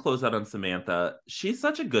before we close out on Samantha, she's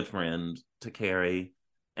such a good friend to Carrie.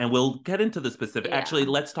 And we'll get into the specific. Yeah. Actually,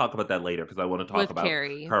 let's talk about that later, because I want to talk about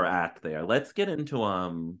Carrie. Her act there. Let's get into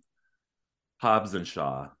Hobbs and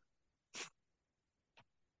Shaw.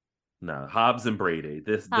 No, Hobbs and Brady.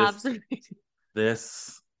 This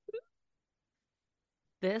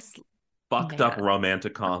fucked up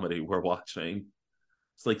romantic comedy we're watching.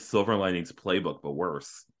 It's like Silver Linings Playbook, but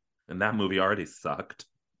worse. And that movie already sucked.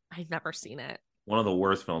 I've never seen it. One of the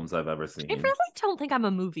worst films I've ever seen. I really don't think I'm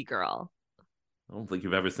a movie girl. I don't think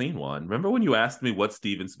you've ever seen one. Remember when you asked me what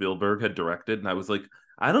Steven Spielberg had directed? And I was like,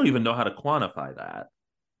 I don't even know how to quantify that.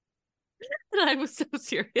 And I was so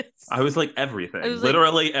serious. I was like, everything.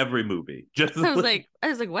 Literally like, every movie. I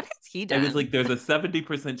was like, what has he done? I was like, there's a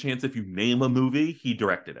 70% chance if you name a movie, he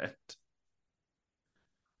directed it.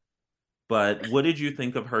 But what did you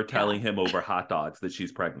think of her telling him over hot dogs that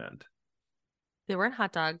she's pregnant? They weren't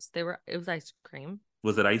hot dogs. It was ice cream.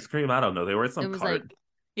 Was it ice cream? I don't know. They were some cart. Like,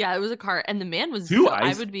 yeah, it was a cart, and the man was two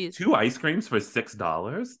ice creams for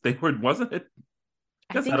 $6. They were, wasn't it?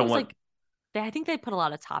 I think they put a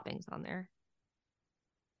lot of toppings on there.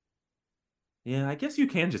 Yeah, I guess you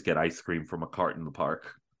can just get ice cream from a cart in the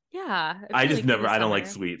park. Yeah, I don't like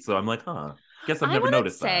sweets, so I'm like, guess I've never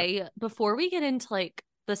noticed that. Before we get into like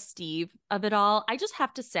the Steve of it all, I just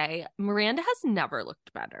have to say Miranda has never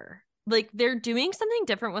looked better. Like, they're doing something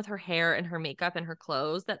different with her hair and her makeup and her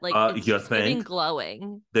clothes that, like, it's just getting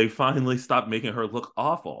glowing. They finally stopped making her look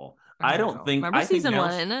awful. I don't think. Remember season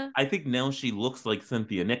one? I think now she looks like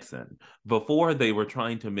Cynthia Nixon. Before, they were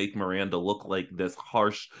trying to make Miranda look like this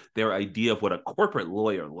harsh, their idea of what a corporate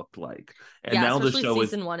lawyer looked like. And now the show is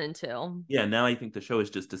season 1 and 2. Yeah, now I think the show has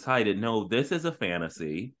just decided, no, this is a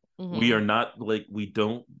fantasy. We are not, like, we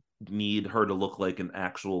don't need her to look like an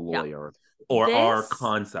actual lawyer or our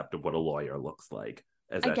concept of what a lawyer looks like.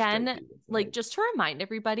 Again, like, just to remind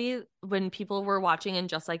everybody, when people were watching and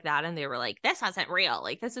Just Like That and they were like, this isn't real,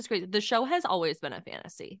 like, this is crazy, the show has always been a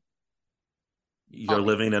fantasy. You're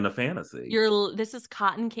living in a fantasy. This is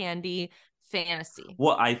cotton candy fantasy.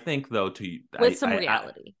 Well, I think, though, with some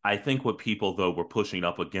reality. I think what people, though, were pushing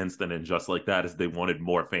up against it and Just Like That is they wanted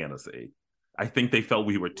more fantasy. I think they felt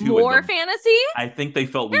we were too more fantasy. I think they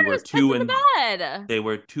felt we were too in the bed. They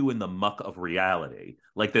were too in the muck of reality,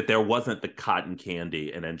 like that there wasn't the cotton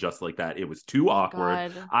candy, and then Just Like That, it was too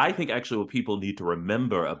awkward. God. I think actually what people need to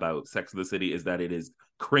remember about Sex and the City is that it is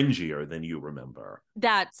cringier than you remember.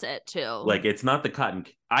 That's it too. Like, it's not the cotton.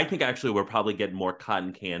 I think actually we're probably getting more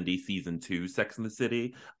cotton candy season 2 Sex and the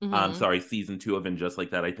City. Season 2 of And Just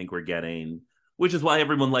Like That. I think we're getting, which is why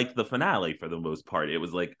everyone liked the finale for the most part. It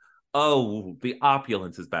was like, oh, the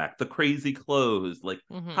opulence is back. The crazy clothes. Like,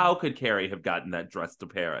 how could Carrie have gotten that dress to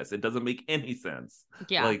Paris? It doesn't make any sense.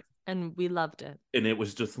 Yeah. Like, and we loved it. And it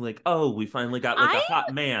was just like, oh, we finally got like a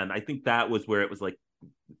hot man. I think that was where it was like,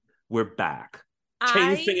 we're back.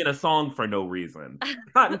 Chain singing a song for no reason.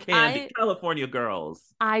 Cotton candy, California girls.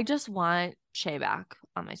 I just want Che back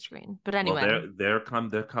on my screen. But anyway. Well, they're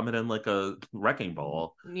coming in like a wrecking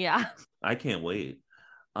ball. Yeah. I can't wait.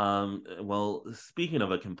 Well, speaking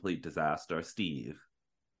of a complete disaster, Steve.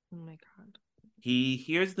 Oh my God. He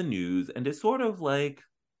hears the news and is sort of like,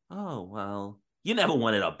 oh, well, you never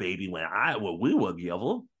wanted a baby when we were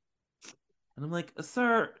young. And I'm like,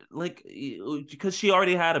 sir, like, because she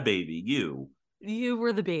already had a baby, you. You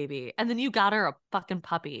were the baby. And then you got her a fucking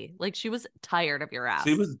puppy. Like, she was tired of your ass.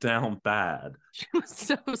 She was down bad. She was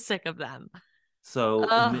so sick of them. So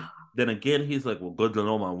then again, he's like, well, good to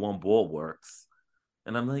know my one ball works.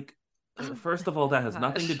 And I'm like, first of all, that has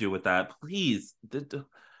nothing to do with that. Please.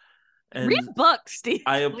 And read books, Steve.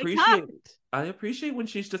 I appreciate when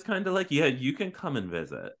she's just kind of like, yeah, you can come and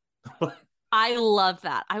visit. I love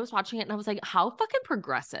that. I was watching it and I was like, how fucking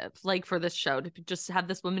progressive, like, for this show to just have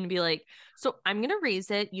this woman be like, so I'm going to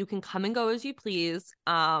raise it. You can come and go as you please.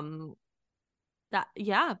 That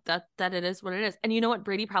it is what it is. And you know what?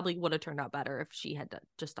 Brady probably would have turned out better if she had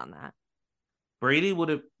just done that. Brady would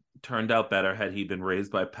have turned out better had he been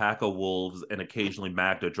raised by a pack of wolves and occasionally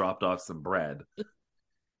Magda dropped off some bread.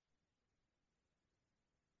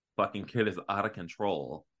 Fucking kid is out of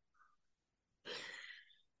control.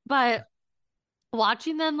 But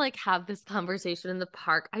watching them like have this conversation in the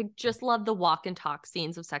park, I just love the walk and talk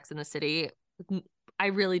scenes of Sex and the City. I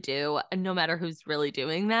really do. And no matter who's really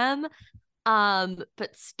doing them.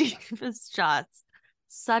 But Steve is just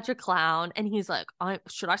such a clown. And he's like,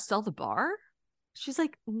 should I sell the bar? She's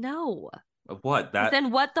like, no. What?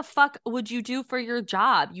 Then what the fuck would you do for your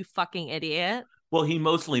job, you fucking idiot? Well, he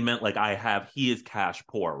mostly meant like he is cash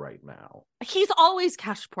poor right now. He's always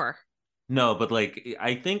cash poor. No, but like,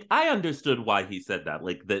 I think I understood why he said that.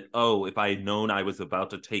 Like that, if I had known I was about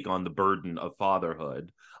to take on the burden of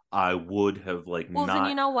fatherhood, I would have then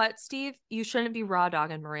you know what, Steve? You shouldn't be raw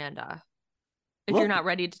dogging Miranda if you're not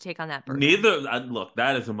ready to take on that burden. Look,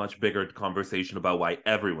 that is a much bigger conversation about why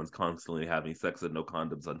everyone's constantly having sex with no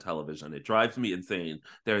condoms on television. It drives me insane.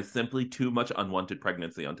 There is simply too much unwanted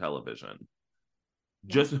pregnancy on television.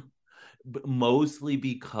 Yeah. Just mostly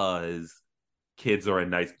because kids are a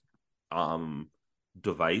nice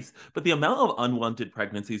device, but the amount of unwanted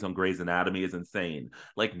pregnancies on Grey's Anatomy is insane.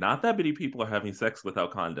 Like, not that many people are having sex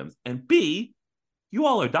without condoms. And B, you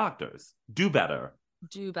all are doctors. Do better.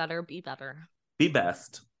 Do better. Be better. Be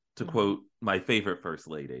best, to quote my favorite first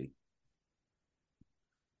lady.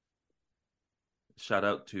 Shout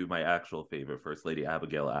out to my actual favorite first lady,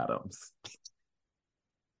 Abigail Adams.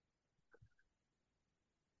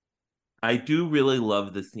 I do really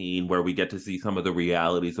love the scene where we get to see some of the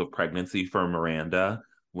realities of pregnancy for Miranda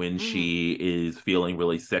when she is feeling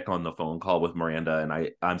really sick on the phone call with Miranda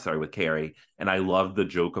and with Carrie. And I love the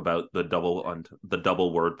joke about the double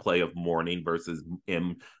wordplay of morning versus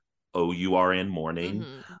MOURN, morning.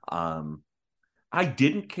 I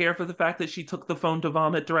didn't care for the fact that she took the phone to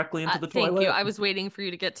vomit directly into the toilet. Thank you. I was waiting for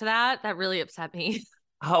you to get to that. That really upset me.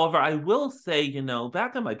 However, I will say,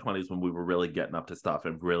 back in my 20s when we were really getting up to stuff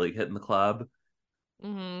and really hitting the club,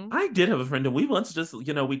 I did have a friend, and we once just,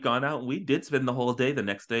 we'd gone out and we did spend the whole day the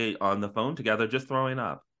next day on the phone together, just throwing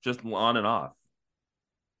up, just on and off.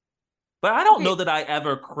 But I don't know that I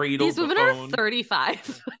ever cradled the phone. These women are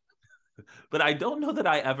 35. But I don't know that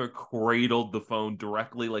I ever cradled the phone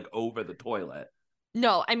directly, over the toilet.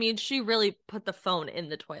 No, I mean, she really put the phone in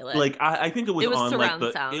the toilet. I think it was on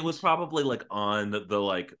surround sound. It was probably on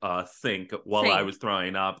the sink while I was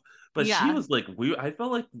throwing up. But she was I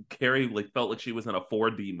felt like Carrie felt like she was in a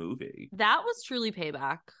 4D movie. That was truly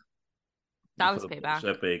payback. That was payback.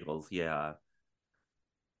 Chef Bagels, yeah.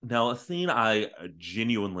 Now, a scene I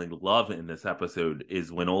genuinely love in this episode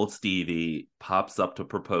is when old Stevie pops up to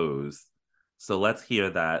propose. So let's hear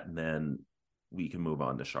that, and then we can move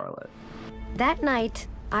on to Charlotte. That night,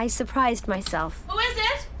 I surprised myself. Who is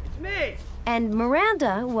it? It's me. And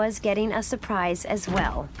Miranda was getting a surprise as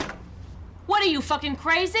well. What, are you fucking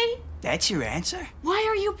crazy? That's your answer? Why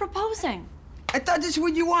are you proposing? I thought this is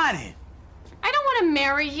what you wanted. I don't want to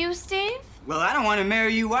marry you, Steve. Well, I don't want to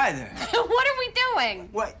marry you either. What are we doing?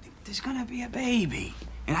 What? There's gonna be a baby.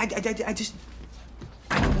 And I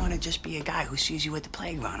don't want to just be a guy who sees you at the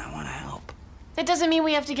playground. I want to help. That doesn't mean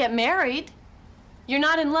we have to get married. You're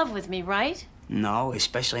not in love with me, right? No,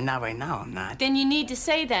 especially not right now, I'm not. Then you need to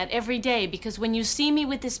say that every day, because when you see me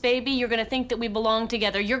with this baby, you're gonna think that we belong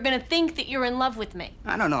together. You're gonna think that you're in love with me.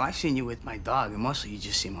 I don't know, I've seen you with my dog, and mostly you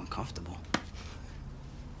just seem uncomfortable.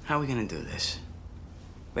 How are we gonna do this?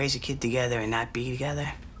 Raise a kid together and not be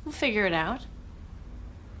together? We'll figure it out.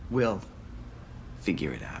 We'll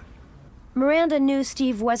figure it out. Miranda knew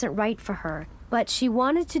Steve wasn't right for her, but she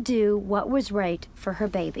wanted to do what was right for her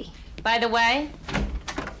baby. By the way,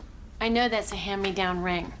 I know that's a hand-me-down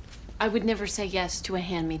ring. I would never say yes to a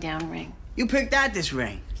hand-me-down ring. You picked out this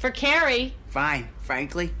ring. For Carrie. Fine.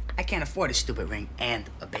 Frankly, I can't afford a stupid ring and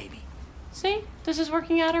a baby. See? This is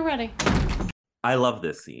working out already. I love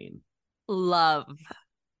this scene. Love.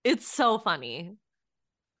 It's so funny.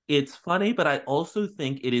 It's funny, but I also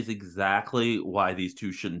think it is exactly why these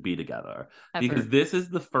two shouldn't be together. Ever. Because this is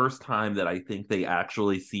the first time that I think they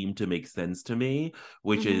actually seem to make sense to me,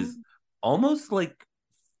 which is almost like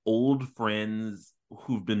old friends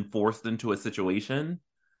who've been forced into a situation.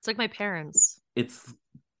 It's like my parents. It's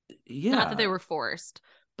yeah. Not that they were forced,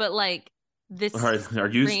 but like this.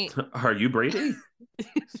 Are you Brady?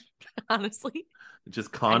 Honestly,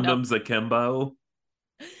 just condoms akimbo.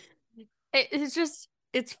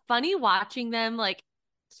 It's funny watching them like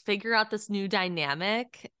figure out this new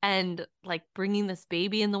dynamic and like bringing this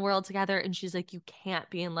baby in the world together. And she's like, you can't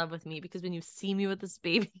be in love with me because when you see me with this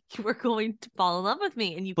baby, you are going to fall in love with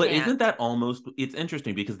me, and you but can't. Isn't that almost, it's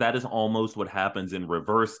interesting because that is almost what happens in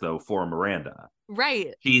reverse though for Miranda.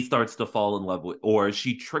 Right. She starts to fall in love with, or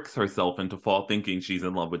she tricks herself into thinking she's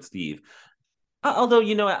in love with Steve. Although,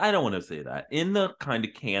 I don't want to say that. In the kind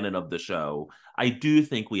of canon of the show, I do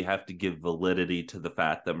think we have to give validity to the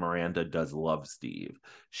fact that Miranda does love Steve.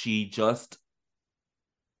 She just,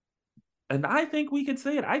 and I think we could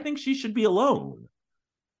say it, I think she should be alone.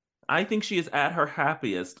 I think she is at her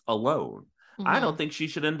happiest alone. I don't think she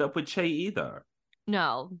should end up with Che either.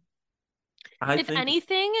 No. If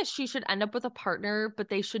anything, she should end up with a partner, but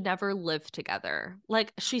they should never live together.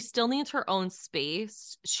 Like, she still needs her own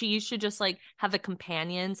space. She should just like have a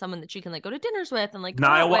companion, someone that she can like go to dinners with and like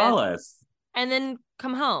Nia Wallace, and then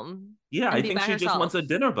come home. Yeah, I think she just wants a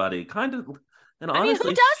dinner buddy, kind of. And honestly,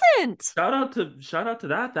 who doesn't? Shout out to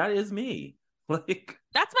that. That is me. Like,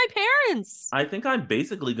 that's my parents. I think I'm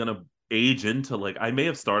basically gonna age into like, I may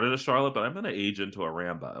have started a Charlotte, but I'm gonna age into a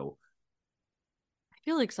Rambo. I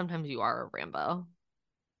feel like sometimes you are a Rambo.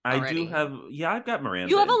 I do have, I've got Miranda.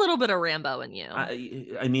 You have a little bit of Rambo in you.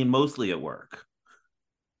 I mean, mostly at work.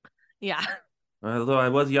 Yeah. Although I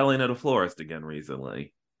was yelling at a florist again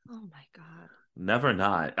recently. Oh my God. Never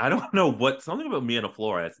not. I don't know something about me and a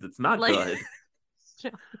florist. It's not good.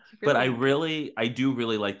 But I do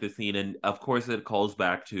really like this scene. And of course it calls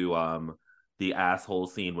back to the asshole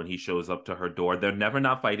scene when he shows up to her door. They're never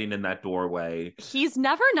not fighting in that doorway. He's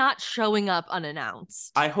never not showing up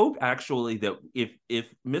unannounced. I hope actually that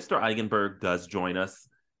if Mr. Eigenberg does join us,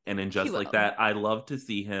 and in Just Like That, I love to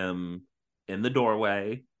see him in the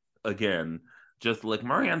doorway again. Just like,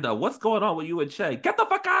 Miranda, what's going on with you and Che? Get the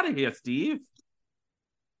fuck out of here, Steve.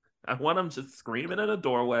 I want him just screaming in a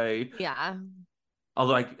doorway. Yeah.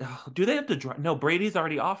 Although, like, do they have to drive? No, Brady's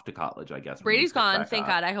already off to college, I guess. Brady's gone. Thank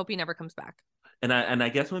God. I hope he never comes back. And I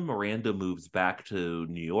guess when Miranda moves back to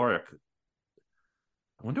New York,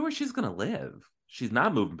 I wonder where she's going to live. She's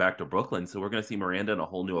not moving back to Brooklyn, so we're going to see Miranda in a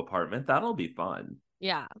whole new apartment. That'll be fun.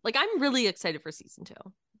 Yeah. Like, I'm really excited for season 2.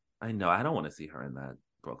 I know. I don't want to see her in that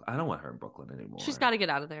Brooklyn. I don't want her in Brooklyn anymore. She's got to get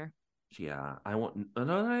out of there. Yeah. I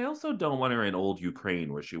also don't want her in old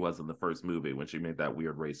Ukraine where she was in the first movie when she made that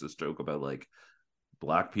weird racist joke about, like,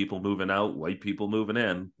 Black people moving out, white people moving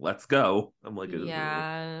in. Let's go. I'm like,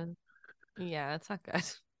 yeah. Yeah, it's not good.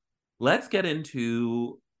 Let's get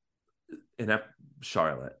into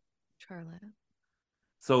Charlotte.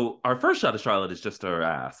 So our first shot of Charlotte is just her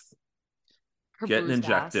ass. Her getting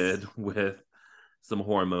injected with some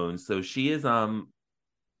hormones. So she is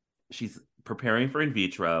she's preparing for in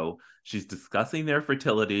vitro. She's discussing their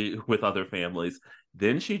fertility with other families.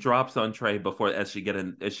 Then she drops on Trey as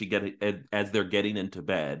they're getting into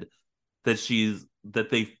bed has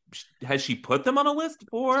she put them on a list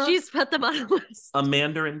for? She's put them on a list. A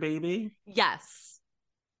Mandarin baby? Yes.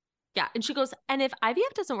 Yeah. And she goes, and if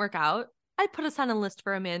IVF doesn't work out, I'd put us on a list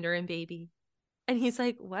for a Mandarin baby. And he's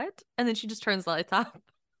like, what? And then she just turns the lights off.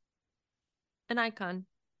 An icon.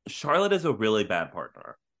 Charlotte is a really bad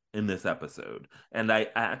partner in this episode. And I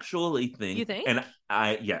actually think... You think?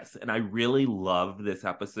 Yes. And I really love this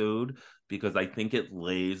episode because I think it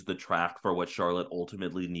lays the track for what Charlotte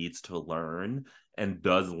ultimately needs to learn and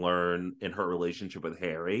does learn in her relationship with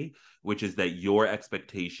Harry, which is that your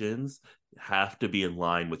expectations have to be in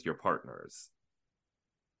line with your partner's.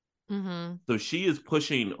 Mm-hmm. So she is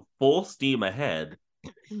pushing full steam ahead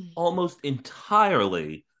almost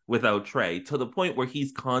entirely without Trey, to the point where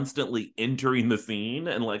he's constantly entering the scene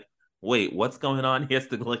and like, wait, what's going on? He has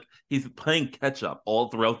to, like, he's playing catch up all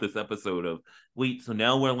throughout this episode of, wait, so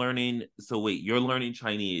now we're learning, so wait, you're learning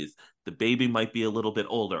Chinese. The baby might be a little bit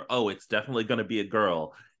older. Oh, it's definitely going to be a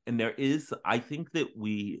girl. And I think that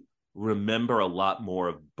we remember a lot more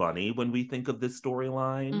of Bunny when we think of this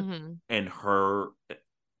storyline and her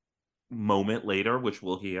moment later, which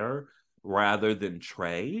we'll hear, rather than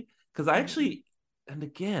Trey. Because I actually, and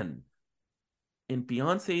again, in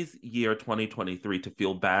Beyonce's year 2023, to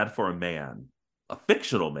feel bad for a man, a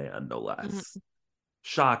fictional man, no less,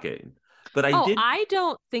 shocking. But I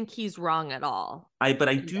don't think he's wrong at all. But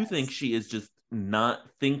I do think she is just not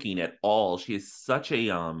thinking at all. She has such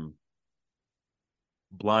a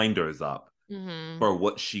blinders up for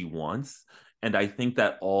what she wants. And I think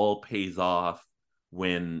that all pays off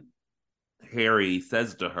when Harry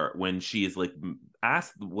says to her, when she is like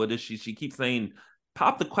asked, what is she keeps saying,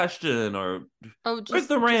 pop the question, or where's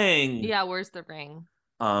the ring? Yeah, where's the ring?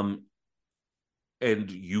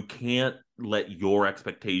 And you can't let your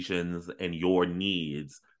expectations and your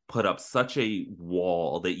needs put up such a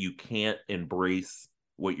wall that you can't embrace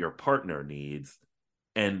what your partner needs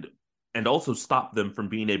and also stop them from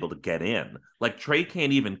being able to get in. Like, Trey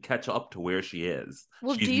can't even catch up to where she is.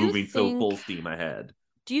 Well, she's moving so full steam ahead.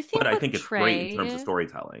 Do you think? But I think it's great in terms of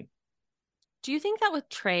storytelling. Do you think that with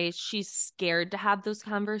Trey, she's scared to have those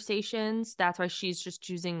conversations? That's why she's just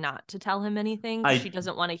choosing not to tell him anything? She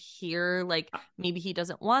doesn't want to hear, like, maybe he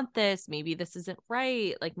doesn't want this. Maybe this isn't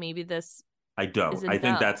right. Like, maybe this... I don't. I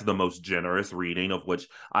think that's the most generous reading of which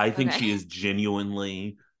I think she is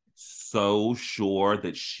genuinely so sure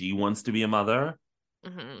that she wants to be a mother.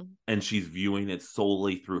 And she's viewing it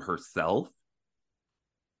solely through herself.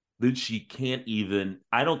 That she can't even...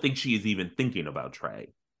 I don't think she is even thinking about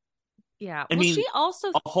Trey. Yeah, I mean, she also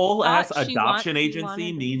a whole ass adoption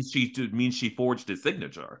agency means she forged his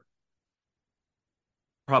signature.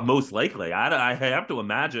 Probably most likely, I have to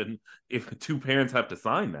imagine if two parents have to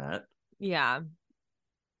sign that. Yeah.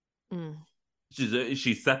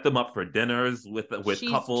 She set them up for dinners with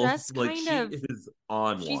couples. Just like she is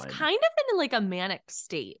on one. She's kind of in like a manic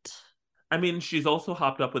state. I mean, she's also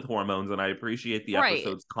hopped up with hormones, and I appreciate the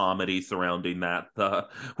episode's comedy surrounding that.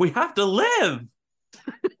 We have to live.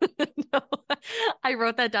 No, I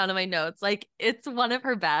wrote that down in my notes. Like, it's one of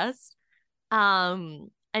her best. And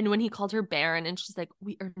when he called her barren, and she's like,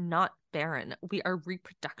 we are not barren, we are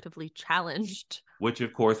reproductively challenged, which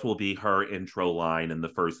of course will be her intro line in the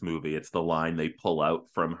first movie. It's the line they pull out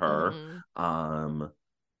from her.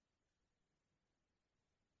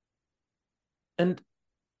 And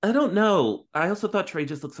I don't know, I also thought Trey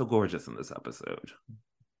just looked so gorgeous in this episode.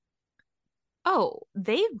 Oh,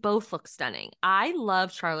 they both look stunning. I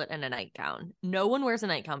love Charlotte in a nightgown. No one wears a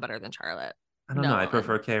nightgown better than Charlotte. I don't know. I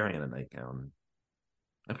prefer Carrie in a nightgown.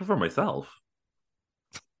 I prefer myself.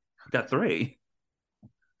 I've got 3.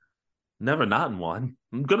 Never not in one.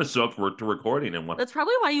 I'm going to show up to recording in one. That's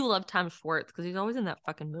probably why you love Tom Schwartz, because he's always in that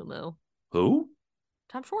fucking moo-moo. Who?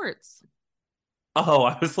 Tom Schwartz. Oh,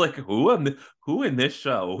 I was like, who in this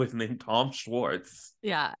show is named Tom Schwartz?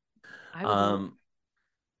 Yeah.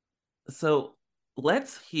 So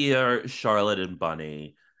let's hear Charlotte and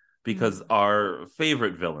Bunny, because our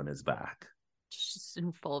favorite villain is back. She's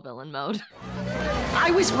in full villain mode. I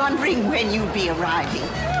was wondering when you'd be arriving.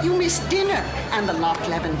 You missed dinner and the Loch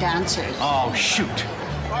Levin dancers. Oh, shoot.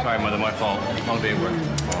 Sorry, Mother, my fault. Long day at work.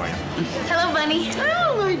 How are you? Hello, Bunny.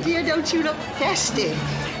 Oh, my dear, don't you look festive.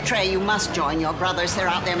 Trey, you must join your brothers. They're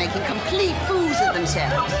out there making complete fools of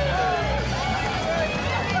themselves.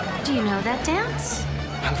 Do you know that dance?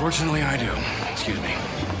 Unfortunately, I do. Excuse me.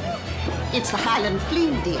 It's the Highland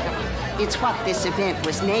Fling, dear. It's what this event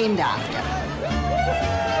was named after.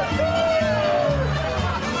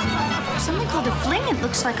 Something called a fling. It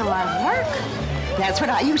looks like a lot of work. That's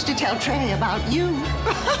what I used to tell Trey about you.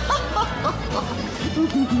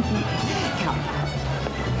 Come.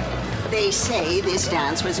 They say this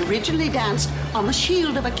dance was originally danced on the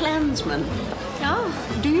shield of a clansman.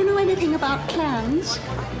 Oh. Do you know anything about clans?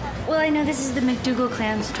 Well, I know this is the MacDougal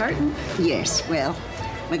clan's tartan. Yes, well,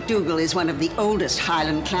 MacDougal is one of the oldest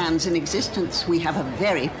Highland clans in existence. We have a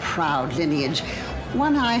very proud lineage,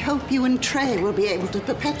 one I hope you and Trey will be able to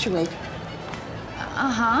perpetuate.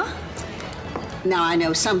 Uh-huh. Now, I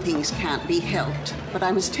know some things can't be helped, but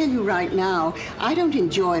I must tell you right now, I don't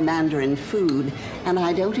enjoy Mandarin food, and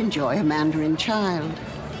I don't enjoy a Mandarin child.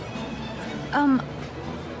 I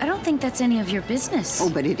don't think that's any of your business. Oh,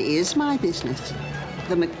 but it is my business.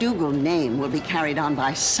 The MacDougal name will be carried on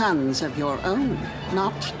by sons of your own,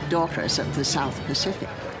 not daughters of the South Pacific.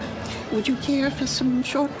 Would you care for some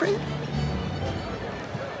shortbread?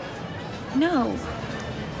 No.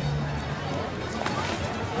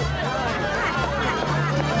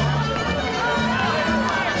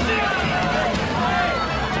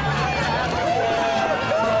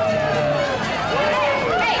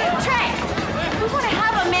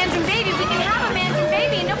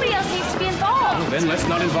 Then let's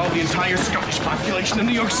not involve the entire Scottish population in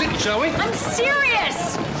New York City, shall we? I'm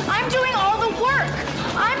serious! I'm doing all the work.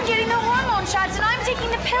 I'm getting the hormone shots, and I'm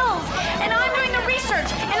taking the pills, and I'm doing the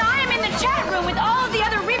research, and I am in the chat room with all of the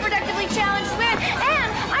other reproductively challenged women,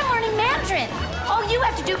 and I'm learning Mandarin. All you have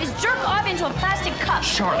have to do is jerk off into a plastic cup.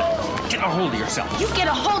 Charlotte, get a hold of yourself. You get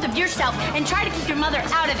a hold of yourself and try to keep your mother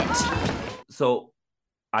out of it. So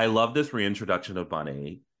I love this reintroduction of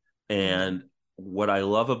Bunny. And what I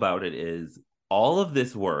love about it is all of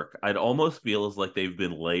this work, I'd almost feel as like they've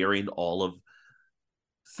been layering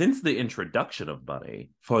since the introduction of Bunny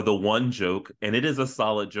for the one joke. And it is a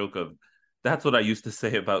solid joke of, that's what I used to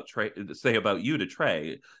say about you to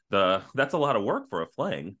Trey. That's a lot of work for a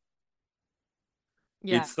fling.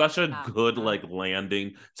 Yeah. It's such a good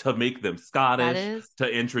landing to make them Scottish, to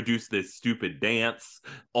introduce this stupid dance,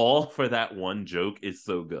 all for that one joke is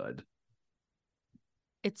so good.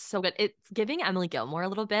 It's so good. It's giving Emily Gilmore a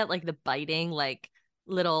little bit, like the biting,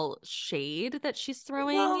 little shade that she's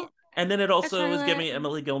throwing. Well, and then it also is giving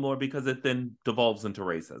Emily Gilmore because it then devolves into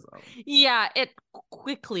racism. Yeah, it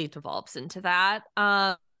quickly devolves into that.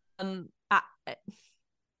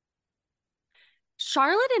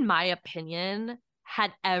 Charlotte, in my opinion,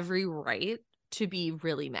 had every right to be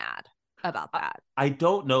really mad about that. I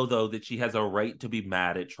don't know, though, that she has a right to be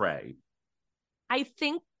mad at Trey. I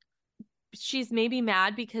think she's maybe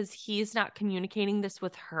mad because he's not communicating this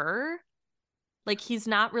with her. He's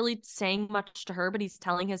not really saying much to her, but he's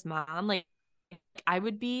telling his mom. I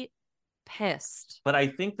would be pissed. But I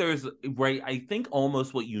think I think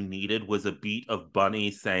almost what you needed was a beat of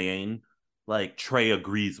Bunny saying, Trey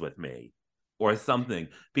agrees with me. Or something,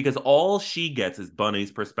 because all she gets is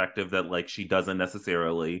Bunny's perspective that she doesn't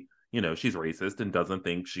necessarily, she's racist and doesn't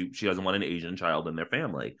think she doesn't want an Asian child in their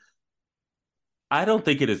family. I don't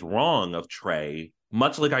think it is wrong of Trey,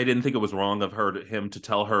 much like I didn't think it was wrong of him to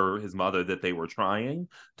tell his mother that they were trying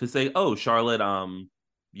to say, oh, Charlotte,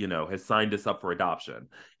 has signed us up for adoption.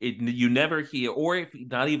 You never hear, or if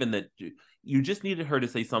not even that, you just needed her to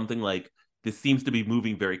say something like, this seems to be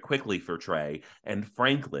moving very quickly for Trey. And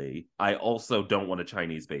frankly, I also don't want a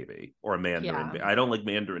Chinese baby or a Mandarin. Yeah. I don't like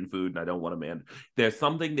Mandarin food and I don't want a Mandarin. There's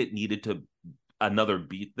something that needed another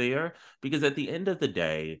beat there, because at the end of the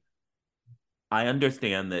day, I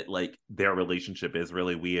understand that their relationship is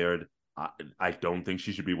really weird. I don't think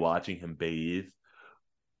she should be watching him bathe.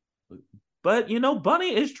 But,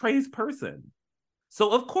 Bunny is Trey's person. So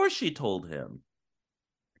of course she told him.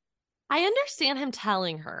 I understand him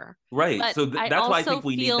telling her. Right. So that's why I think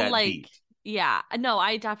we need that beat. Yeah. No,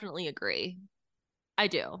 I definitely agree. I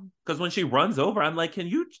do. Because when she runs over, I'm like, can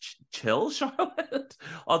you chill, Charlotte?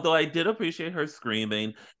 Although I did appreciate her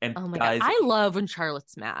screaming. And oh my God, I love when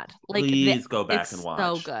Charlotte's mad. Please go back and watch.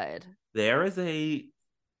 So good. There is a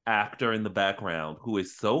actor in the background who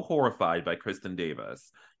is so horrified by Kristen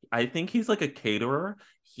Davis. I think he's a caterer.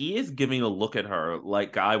 He is giving a look at her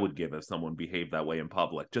like I would give if someone behaved that way in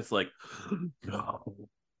public. Just no.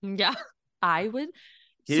 Yeah, I would.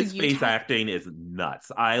 His face acting is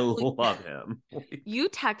nuts. I love him. You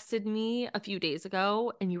texted me a few days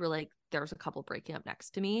ago and you were like, there's a couple breaking up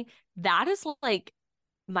next to me. That is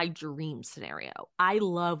my dream scenario. I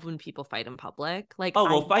love when people fight in public.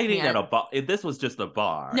 Fighting at a bar. This was just a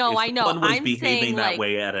bar. No, I know. Someone was behaving that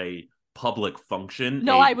way at a public function.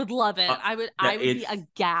 No, I would love it. I would be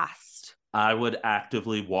aghast. I would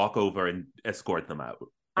actively walk over and escort them out.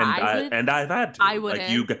 And I've had to. I would.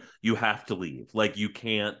 You have to leave. You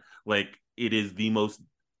can't. It is the most.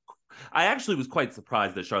 I actually was quite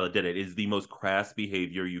surprised that Charlotte did it. It is the most crass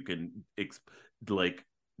behavior you can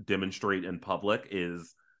demonstrate in public.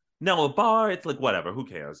 Is now a bar. It's whatever. Who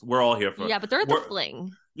cares? We're all here for. Yeah, but they're at the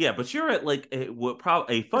fling. Yeah, but you're at a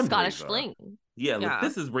fundraiser. Scottish fling. Yeah,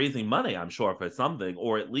 this is raising money, I'm sure, for something,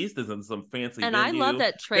 or at least is in some fancy and venue. I love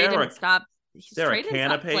that Trey didn't stop. There are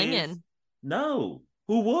canapes. No,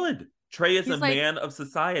 who would? Trey is a man of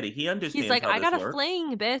society. He understands. He's I got a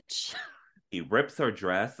fling, bitch. He rips her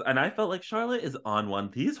dress, and I felt like Charlotte is on one.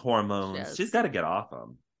 These hormones, she's got to get off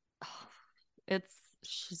them.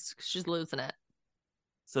 She's losing it.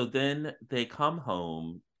 So then they come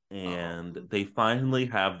home. And they finally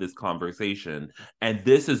have this conversation. And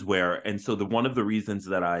this is where, and so one of the reasons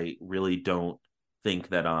that I really don't think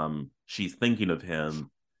that she's thinking of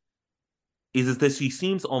him is that she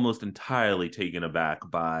seems almost entirely taken aback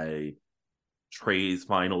by Trey's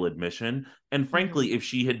final admission. And frankly, if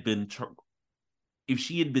she had been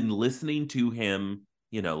listening to him,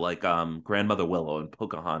 Grandmother Willow in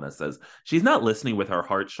Pocahontas says, she's not listening with her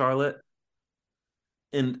heart, Charlotte.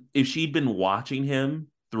 And if she'd been watching him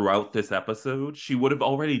throughout this episode, she would have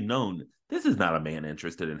already known this is not a man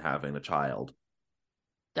interested in having a child.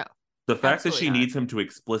 No. The fact that she needs him to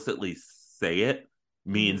explicitly say it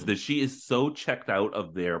means that she is so checked out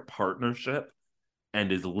of their partnership and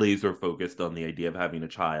is laser focused on the idea of having a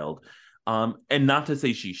child. And not to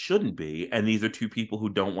say she shouldn't be. And these are two people who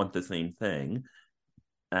don't want the same thing.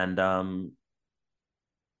 And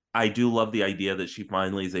I do love the idea that she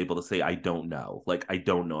finally is able to say, I don't know. Like, I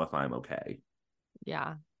don't know if I'm okay.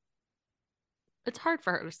 Yeah. It's hard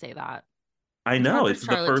for her to say that. I know. It's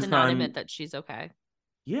Charlotte the first to not time. admit that she's okay.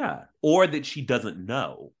 Yeah. Or that she doesn't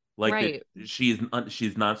know. Like, right. that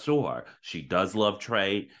she's not sure. She does love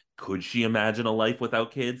Trey. Could she imagine a life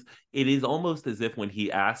without kids? It is almost as if when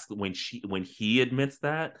he admits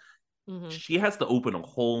that, she has to open a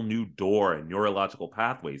whole new door and neurological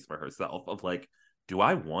pathways for herself of like, do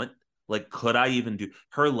I want, like, could I even do,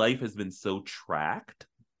 her life has been so tracked.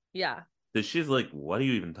 Yeah. That she's like, what are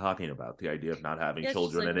you even talking about? The idea of not having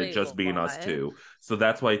children like, and it just being us two. So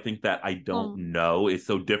that's why I think that I don't know is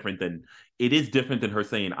so different than, it is different than her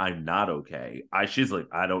saying, I'm not okay. She's like,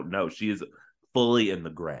 I don't know. She is fully in the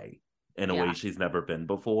gray in a way she's never been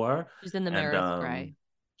before. She's in the mirror of gray.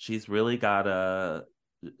 She's really got to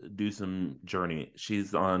do some journey.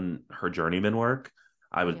 She's on her journeyman work.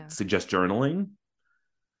 I would suggest journaling.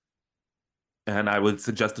 And I would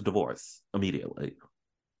suggest a divorce immediately.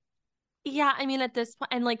 Yeah, I mean, at this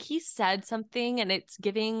point, and like he said something, and it's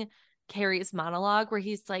giving Carrie's monologue where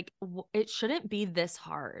he's like, it shouldn't be this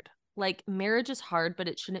hard. Like, marriage is hard, but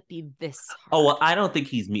it shouldn't be this hard. Oh, well, I don't think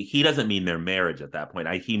he doesn't mean their marriage at that point.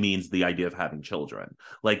 He means the idea of having children.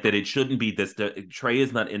 Like, that it shouldn't be this. Trey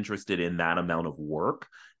is not interested in that amount of work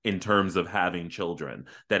in terms of having children.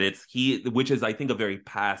 That it's which is, I think, a very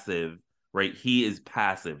passive, right? He is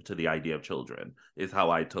passive to the idea of children, is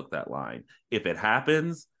how I took that line. If it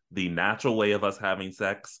happens, the natural way of us having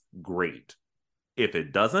sex, great. If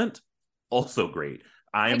it doesn't, also great.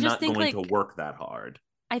 I am not going to work that hard.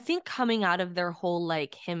 I think coming out of their whole,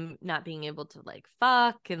 like, him not being able to, like,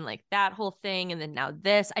 fuck and, like, that whole thing, and then now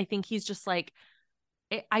this, I think he's just like,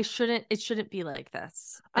 it shouldn't be like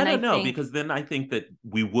this. And I don't know, because then I think that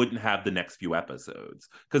we wouldn't have the next few episodes,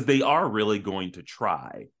 because they are really going to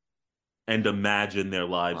try and imagine their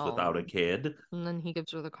lives without a kid. And then he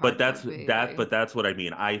gives her the card. But that's what I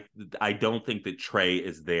mean. I don't think that Trey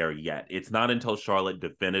is there yet. It's not until Charlotte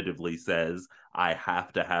definitively says, I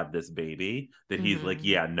have to have this baby, that he's like,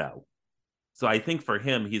 yeah, no. So I think for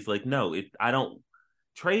him, he's like, no,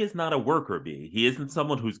 Trey is not a worker bee. He isn't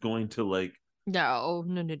someone who's going to, like, No.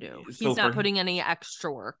 He's not putting any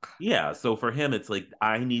extra work. Yeah, so for him, it's like,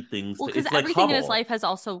 I need things. Well, because everything in his life has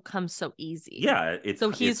also come so easy. Yeah,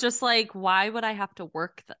 he's just like, why would I have to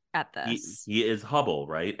work at this? He is Hubble,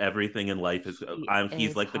 right? Everything in life is.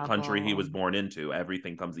 He's like Hubble. The country he was born into.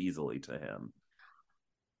 Everything comes easily to him,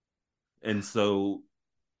 and so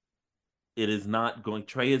it is not going.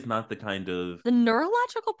 Trey is not the kind of the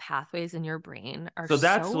neurological pathways in your brain are so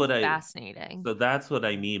fascinating. So that's what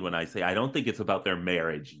I mean when I say I don't think it's about their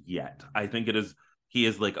marriage yet. I think it is. He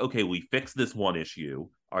is like, okay, we fixed this one issue,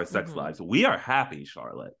 our sex lives. We are happy,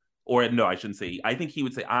 Charlotte. Or no, I shouldn't say. I think he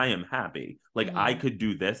would say, I am happy. Like I could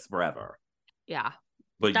do this forever. Yeah,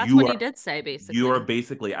 but that's what he did say. Basically, you are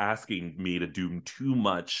basically asking me to do too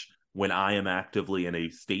much when I am actively in a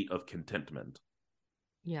state of contentment.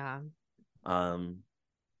 Yeah. And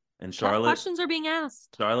Charlotte, questions are being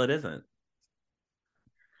asked. Charlotte isn't.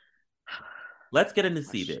 Let's get into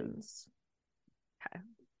seedings. Okay.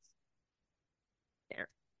 There.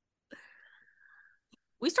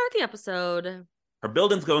 We start the episode. Her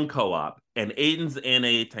building's going co-op, and Aiden's in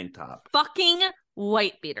a tank top. Fucking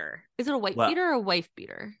white beater. Is it a white beater or a wife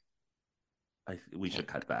beater? We should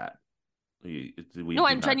cut that.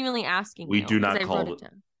 I'm genuinely asking. We do not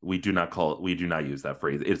use that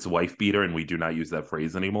phrase. It's wife beater, and we do not use that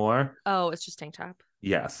phrase anymore. Oh, it's just tank top.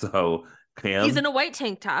 Yeah. So Cam, he's in a white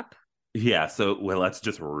tank top. Yeah. So let's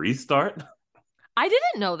just restart. I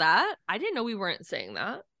didn't know that. I didn't know we weren't saying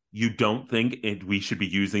that. You don't think we should be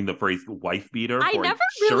using the phrase wife beater? I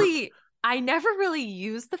never really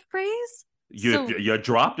used the phrase. You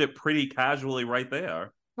dropped it pretty casually right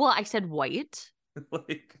there. Well, I said white.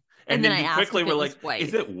 And then you quickly were like,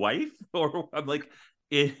 is it wife? Or I'm like,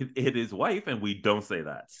 it is wife, and we don't say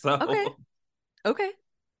that. So Okay.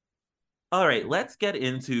 All right, let's get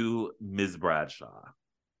into Ms. Bradshaw.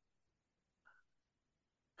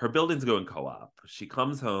 Her building's going co-op. She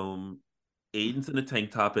comes home. Aiden's in a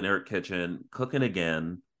tank top in her kitchen, cooking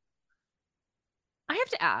again. I have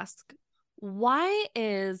to ask, why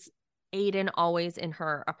is Aiden always in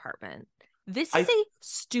her apartment? This is a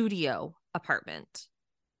studio apartment.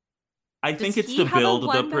 I think it's to build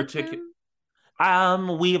the particular.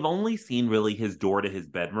 We have only seen really his door to his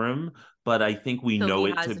bedroom, but I think we know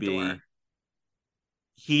it to be. Door.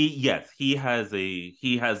 He has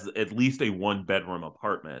at least a 1-bedroom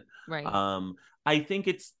apartment. Right. I think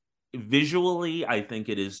it's visually. I think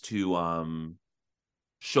it is to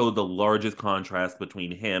show the largest contrast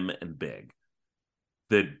between him and Big.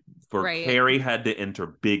 that for Carrie had to enter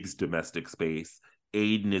Big's domestic space,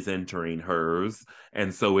 Aiden is entering hers,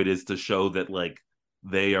 and so it is to show that like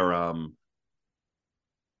they are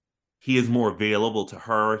he is more available to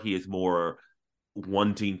her, he is more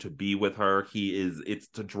wanting to be with her, it's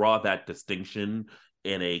to draw that distinction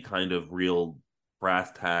in a kind of real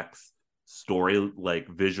brass tacks story, like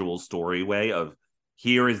visual story way of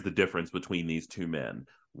here is the difference between these two men.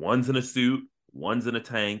 One's in a suit, one's in a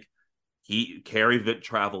tank. Carrie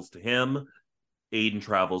travels to him, Aiden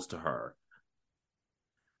travels to her.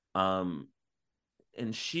 And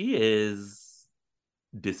she is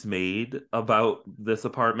dismayed about this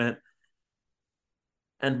apartment.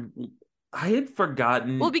 And I had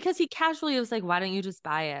forgotten. Well, because he casually was like, why don't you just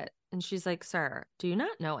buy it? And she's like, sir, do you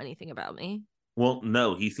not know anything about me? Well,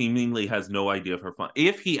 no, he seemingly has no idea of her fun.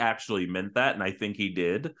 If he actually meant that, and I think he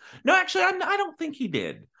did. No, actually, I don't think he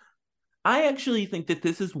did. I actually think that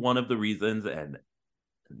this is one of the reasons, and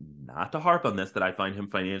not to harp on this, that I find him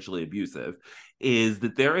financially abusive, is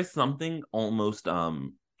that there is something almost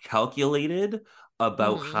calculated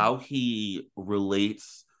about how he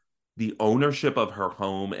relates the ownership of her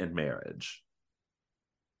home and marriage.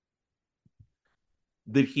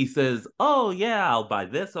 That he says, oh yeah, I'll buy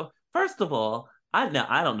this. So first of all, I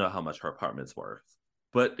don't know how much her apartment's worth,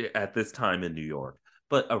 but at this time in New York.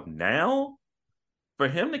 But now, for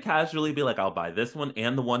him to casually be like, I'll buy this one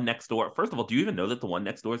and the one next door. First of all, do you even know that the one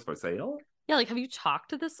next door is for sale? Yeah, like, have you talked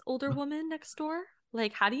to this older woman next door?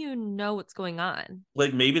 Like, how do you know what's going on?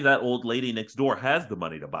 Like, maybe that old lady next door has the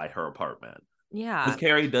money to buy her apartment. Yeah. Because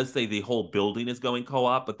Carrie does say the whole building is going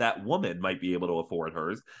co-op, but that woman might be able to afford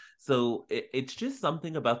hers. So it's just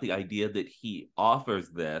something about the idea that he offers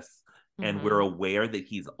this, and we're aware that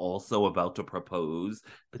he's also about to propose.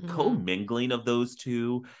 The commingling of those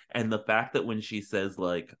two, and the fact that when she says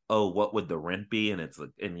like, oh, what would the rent be? And it's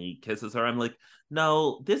like, and he kisses her. I'm like,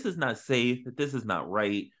 no, this is not safe. This is not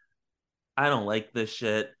right. I don't like this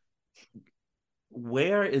shit.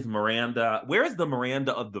 Where is Miranda? Where is the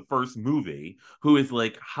Miranda of the first movie who is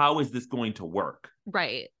like, how is this going to work?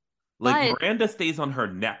 Right. Like, Miranda stays on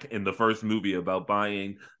her neck in the first movie about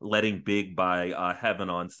letting Big buy Heaven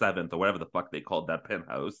on 7th or whatever the fuck they called that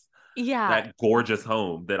penthouse. Yeah. That gorgeous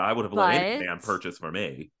home that I would have let any man purchase for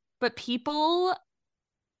me. But people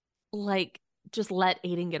like just let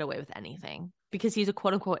Aiden get away with anything because he's a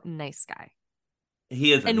quote unquote nice guy.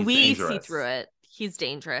 He is, and we dangerous. See through it. He's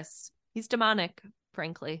dangerous. He's demonic,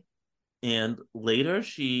 frankly. And later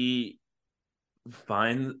she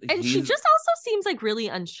finds, and she just also seems like really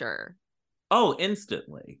unsure. Oh,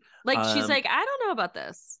 instantly. Like, she's like, I don't know about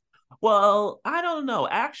this. Well, I don't know.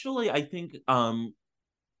 Actually, I think I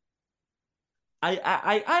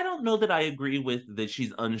don't know that I agree with that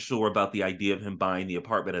she's unsure about the idea of him buying the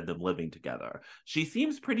apartment and them living together. She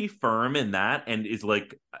seems pretty firm in that, and is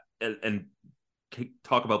like, and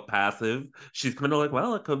talk about passive. She's kind of like,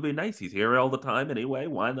 well, it could be nice. He's here all the time anyway.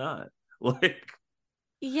 Why not? Like,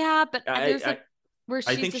 yeah, but there's like where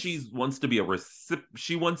I think she wants to be a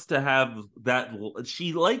she wants to have that.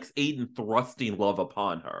 She likes Aiden thrusting love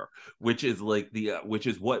upon her, which is like which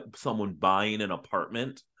is what someone buying an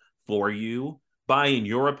apartment for you, buying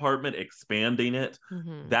your apartment, expanding it.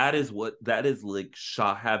 That is like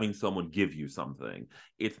having someone give you something.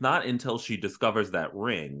 It's not until she discovers that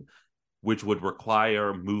ring, which would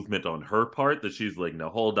require movement on her part, that she's like, no,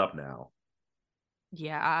 hold up now.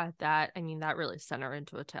 Yeah, that really sent her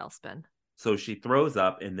into a tailspin. So she throws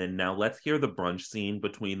up, and then now let's hear the brunch scene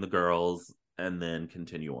between the girls and then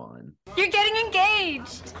continue on. You're getting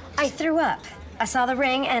engaged. I threw up. I saw the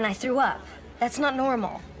ring and I threw up. That's not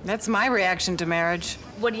normal. That's my reaction to marriage.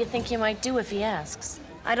 What do you think you might do if he asks?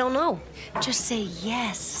 I don't know. Just say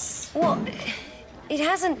yes. Well, it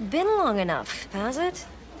hasn't been long enough, has it?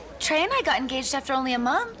 Trey and I got engaged after only a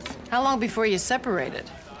month. How long before you separated?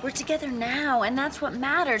 We're together now, and that's what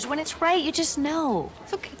matters. When it's right, you just know.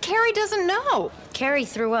 So Carrie doesn't know. Carrie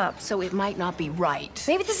threw up. So it might not be right.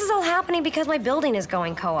 Maybe this is all happening because my building is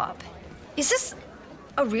going co-op. Is this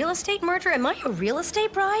a real estate merger? Am I a real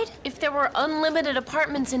estate bride? If there were unlimited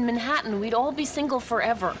apartments in Manhattan, we'd all be single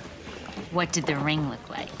forever. What did the ring look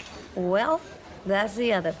like? Well, that's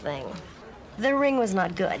the other thing. The ring was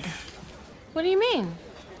not good. What do you mean?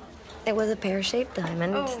 It was a pear-shaped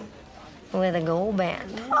diamond with a gold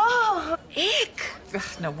band. Oh, ick. Ugh,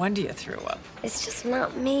 no wonder you threw up. It's just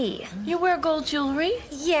not me. You wear gold jewelry?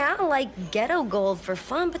 Yeah, like ghetto gold for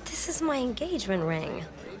fun, but this is my engagement ring.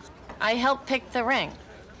 I helped pick the ring.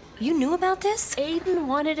 You knew about this? Aiden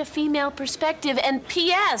wanted a female perspective, and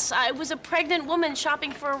P.S. I was a pregnant woman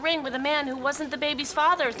shopping for a ring with a man who wasn't the baby's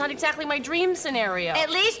father. It's not exactly my dream scenario.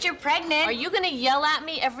 At least you're pregnant. Are you gonna yell at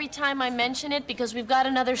me every time I mention it? Because we've got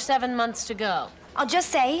another 7 months to go. I'll just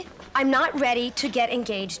say, I'm not ready to get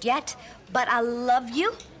engaged yet, but I love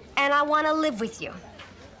you, and I want to live with you.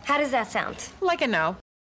 How does that sound? Like a no.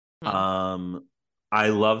 I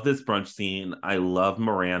love this brunch scene. I love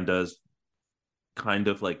Miranda's kind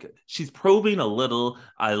of like, she's probing a little.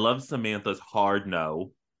 I love Samantha's hard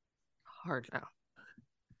no. Hard no.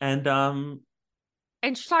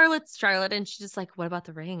 And Charlotte's Charlotte, and she's just like, what about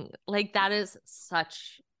the ring? Like, that is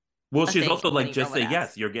such... Well, she's also like, just say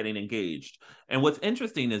yes, you're getting engaged. And what's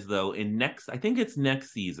interesting is, though, I think it's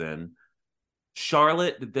next season,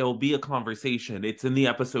 Charlotte, there'll be a conversation. It's in the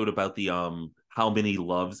episode about the how many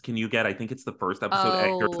loves can you get? I think it's the first episode,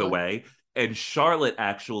 Edgar's away. And Charlotte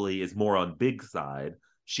actually is more on Big's side.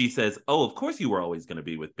 She says, oh, of course you were always going to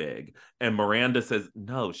be with Big. And Miranda says,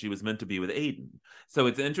 no, she was meant to be with Aiden. So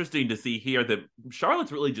it's interesting to see here that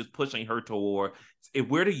Charlotte's really just pushing her toward, if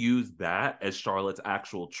we're to use that as Charlotte's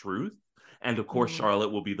actual truth. And of course,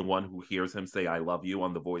 Charlotte will be the one who hears him say, I love you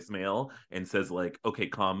on the voicemail and says like, okay,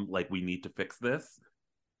 come, like we need to fix this.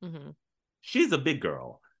 Mm-hmm. She's a big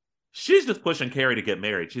girl. She's just pushing Carrie to get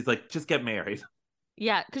married. She's like, just get married.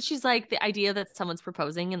 Yeah, because she's like, the idea that someone's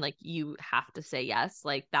proposing and like you have to say yes,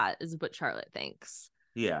 like that is what Charlotte thinks.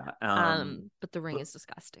 Yeah. But the ring is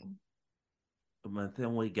disgusting. But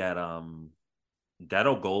then we get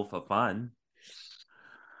Ghetto Goal for fun.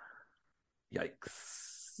 Yikes.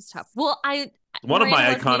 It's tough. Well, one of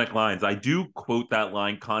my iconic lines. I do quote that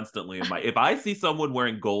line constantly in my. If I see someone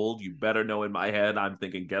wearing gold, you better know in my head I'm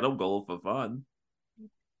thinking Ghetto Goal for fun.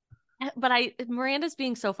 But Miranda's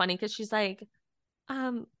being so funny because she's like,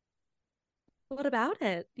 what about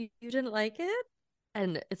it? You didn't like it?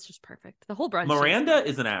 And it's just perfect. The whole brunch. Miranda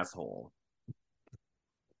is an asshole.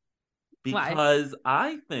 Because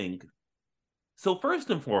I think, so first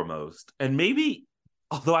and foremost, and maybe,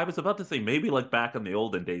 although I was about to say maybe like back in the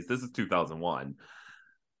olden days, this is 2001,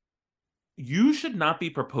 you should not be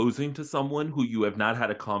proposing to someone who you have not had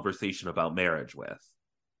a conversation about marriage with.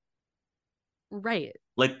 Right.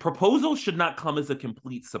 Like, proposals should not come as a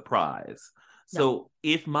complete surprise. So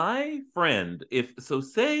if my friend,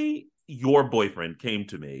 say your boyfriend came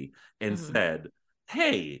to me and said,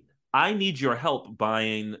 hey, I need your help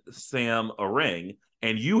buying Sam a ring,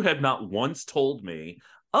 and you have not once told me,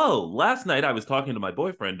 oh, last night I was talking to my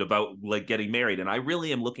boyfriend about like getting married, and I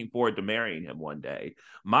really am looking forward to marrying him one day.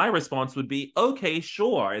 My response would be, okay,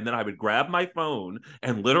 sure. And then I would grab my phone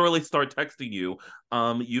and literally start texting you.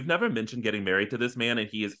 You've never mentioned getting married to this man, and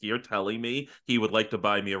he is here telling me he would like to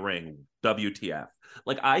buy me a ring. WTF.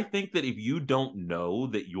 Like, I think that if you don't know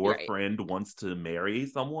that your friend wants to marry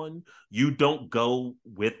someone, you don't go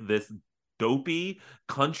with this dopey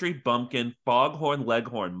country bumpkin foghorn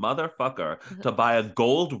leghorn motherfucker to buy a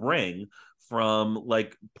gold ring from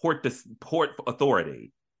like port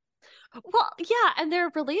authority. Well, yeah, and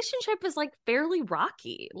their relationship is like fairly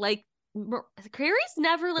rocky. Like Carrie's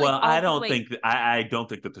never like. Well, I don't think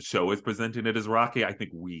that the show is presenting it as rocky. I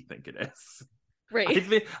think we think it is.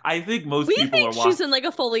 Right. I think most people are watching. She's in like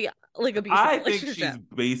a fully like abusive relationship. I think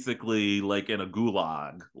she's basically like in a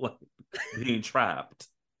gulag, like being trapped.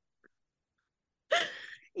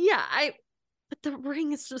 Yeah, but the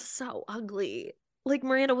ring is just so ugly. Like,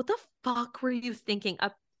 Miranda, what the fuck were you thinking?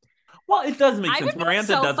 Well, it does make sense.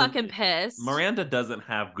 Miranda doesn't fucking pissed. Miranda doesn't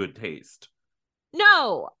have good taste.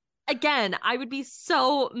 No. Again, I would be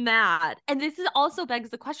so mad. And this is also begs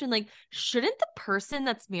the question, like, shouldn't the person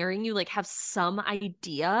that's marrying you like have some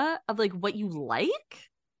idea of like what you like?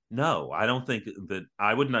 No, I don't think that.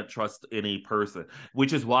 I would not trust any person,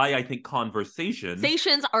 which is why I think conversations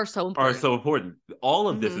are so important. All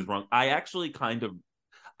of this is wrong. I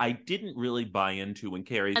didn't really buy into when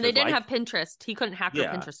Carrie and said, they didn't have Pinterest. He couldn't hack your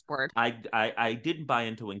Pinterest board. I didn't buy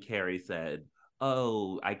into when Carrie said,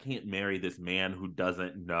 oh, I can't marry this man who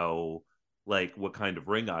doesn't know like what kind of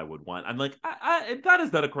ring I would want. I'm like, that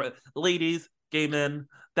is not ladies, gay men,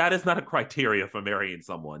 that is not a criteria for marrying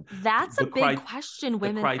someone. That's a big question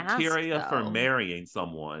women ask. The criteria for marrying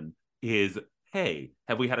someone is, hey,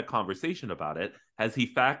 have we had a conversation about it? Has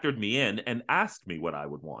he factored me in and asked me what I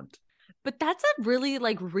would want? But that's a really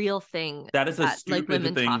like real thing. That is a stupid like,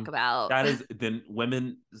 women thing. Talk about. That is then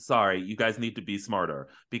women. Sorry, you guys need to be smarter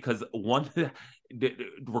because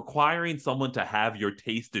requiring someone to have your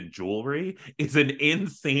taste in jewelry is an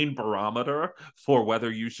insane barometer for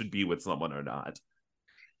whether you should be with someone or not.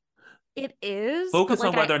 It is. Focus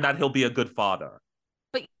on whether or not he'll be a good father.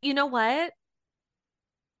 But you know what?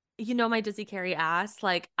 You know, my Dizzy Carey ass.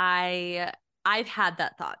 Like I've had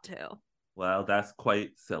that thought too. Well, that's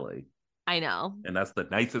quite silly. I know. And that's the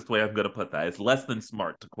nicest way I'm going to put that. It's less than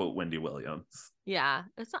smart, to quote Wendy Williams. Yeah.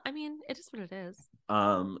 It's not, I mean, it is what it is.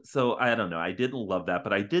 So I don't know. I didn't love that,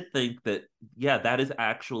 but I did think that, yeah, that is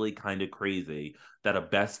actually kind of crazy that a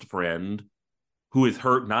best friend who has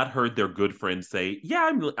not heard their good friend say,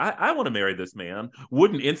 yeah, I want to marry this man,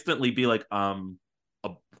 wouldn't instantly be like,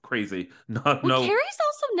 crazy. No. Carrie's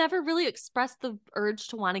also never really expressed the urge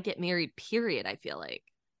to want to get married, period, I feel like.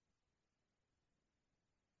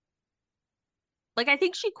 Like, I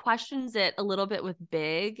think she questions it a little bit with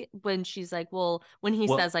Big when she's like, when he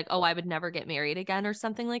says like, oh, I would never get married again or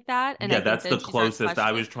something like that. And yeah, that's the closest.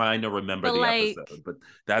 I was trying to remember the episode, but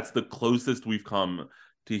that's the closest we've come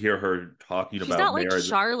to hear her talking about marriage. She's not like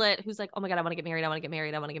Charlotte, who's like, oh my God, I want to get married. I want to get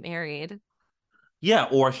married. I want to get married. Yeah,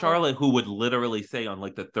 or Charlotte, who would literally say on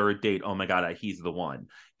like the third date, oh my God, he's the one.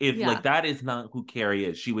 If like that is not who Carrie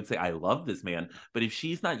is, she would say, I love this man. But if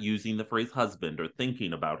she's not using the phrase husband or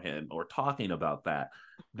thinking about him or talking about that,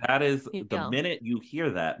 that is the minute you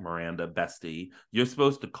hear that, Miranda, bestie, you're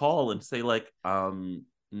supposed to call and say like,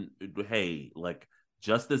 hey, like,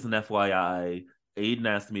 just as an FYI, Aiden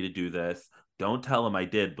asked me to do this. Don't tell him I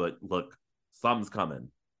did, but look, something's coming.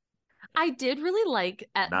 I did really like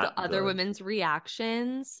the other women's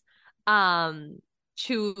reactions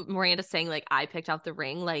to Miranda saying like, I picked out the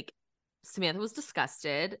ring. Like, Samantha was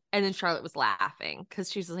disgusted and then Charlotte was laughing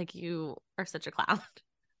because she's like, you are such a clown.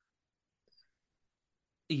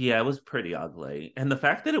 Yeah, it was pretty ugly. And the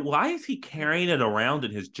fact that why is he carrying it around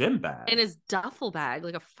in his gym bag? In his duffel bag,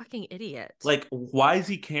 like a fucking idiot. Like, why is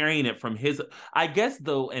he carrying it from his... I guess,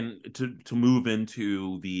 though, and to move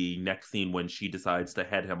into the next scene when she decides to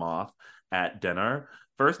head him off at dinner,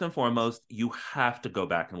 first and foremost, you have to go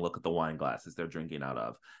back and look at the wine glasses they're drinking out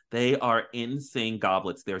of. They are insane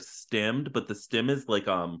goblets. They're stemmed, but the stem is like,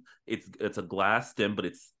 it's a glass stem, but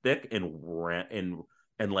it's thick and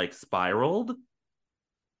like spiraled.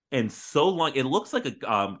 And so long, it looks like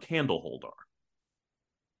a candle holder.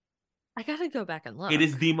 I gotta go back and look. It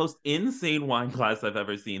is the most insane wine glass I've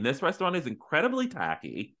ever seen. This restaurant is incredibly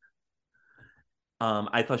tacky.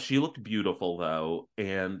 I thought she looked beautiful, though,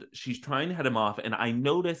 and she's trying to head him off. And I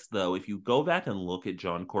noticed, though, if you go back and look at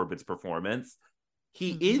John Corbett's performance,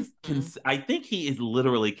 he is, I think he is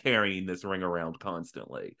literally carrying this ring around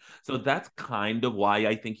constantly. So that's kind of why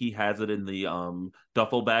I think he has it in the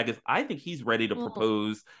duffel bag. Is I think he's ready to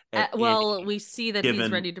propose. We see that he's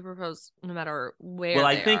ready to propose no matter where. Well,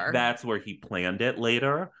 I think that's where he planned it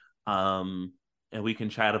later. And we can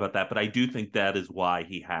chat about that. But I do think that is why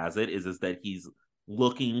he has it, is that he's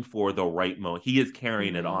looking for the right moment. He is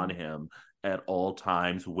carrying it on him at all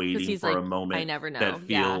times, waiting for a moment that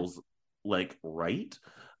feels like right.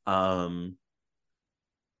 But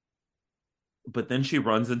then she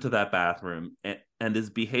runs into that bathroom and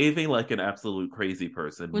is behaving like an absolute crazy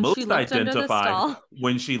person. Most identified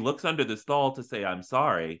when she looks under the stall to say I'm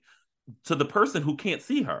sorry to the person who can't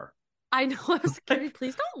see her. I know. I was like,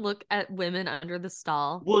 please don't look at women under the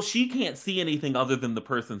stall. Well, she can't see anything other than the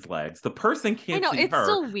person's legs. The person can't see it's her.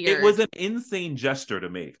 Still weird. It was an insane gesture to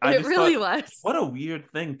make. It really was. What a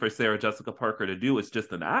weird thing for Sarah Jessica Parker to do. It's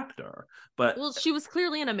just an actor. But she was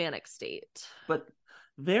clearly in a manic state. But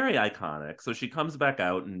very iconic. So she comes back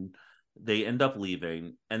out and they end up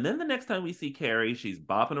leaving. And then the next time we see Carrie, she's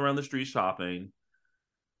bopping around the street shopping.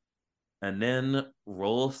 And then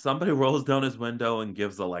somebody rolls down his window and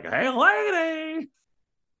gives a like, hey, lady.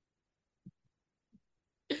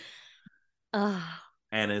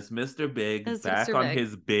 And it's Mr. Big back on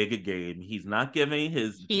his big game. He's not giving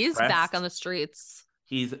his... He's back on the streets.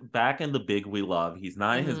 He's back in the Big we love. He's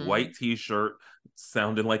not in his white t-shirt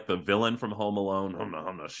sounding like the villain from Home Alone.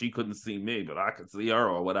 Oh no, she couldn't see me, but I could see her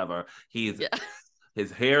or whatever. His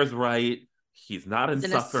hair's right. He's not in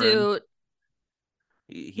suffering. A suit.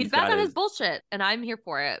 He's back on his bullshit, and I'm here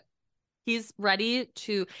for it. He's ready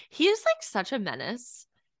to... He is like such a menace,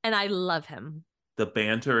 and I love him. The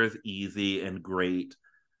banter is easy and great.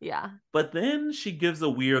 Yeah. But then she gives a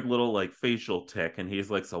weird little like facial tick, and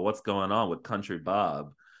he's like, so what's going on with Country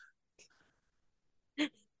Bob?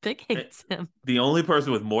 Big hates him. The only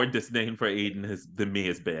person with more disdain for Aiden than me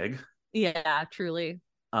is Big. Yeah, truly.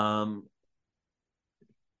 And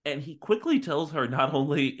he quickly tells her not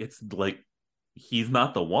only it's like, he's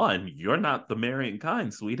not the one, you're not the marrying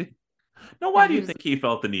kind, sweetie. Now, why do you think he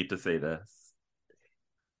felt the need to say this?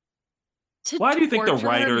 Why do you think the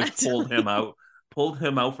writers pulled him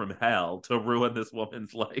out from hell to ruin this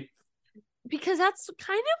woman's life? Because that's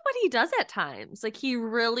kind of what he does at times. Like, he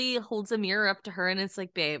really holds a mirror up to her and it's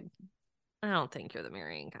like, babe, I don't think you're the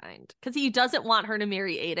marrying kind. Because he doesn't want her to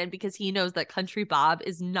marry Aiden because he knows that Country Bob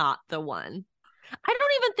is not the one. I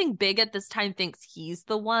don't even think Big at this time thinks he's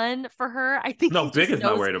the one for her. I think no, Big is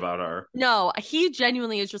not worried about her. No, he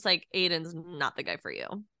genuinely is just like, Aiden's not the guy for you.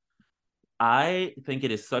 I think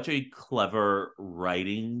it is such a clever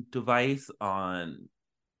writing device on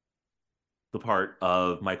the part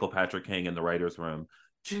of Michael Patrick King in the writer's room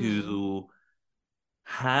to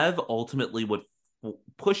have ultimately what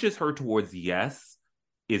pushes her towards yes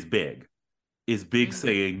is Big. Is Big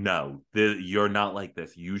saying, no, you're not like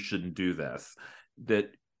this. You shouldn't do this.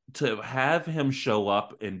 That to have him show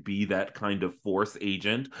up and be that kind of force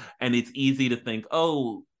agent, and it's easy to think,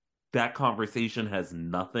 oh, that conversation has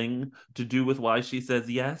nothing to do with why she says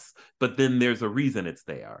yes, but then there's a reason it's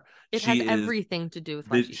there. It has everything to do with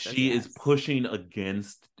why she is pushing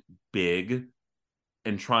against Big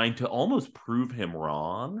and trying to almost prove him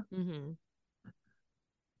wrong.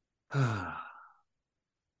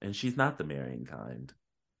 And she's not the marrying kind.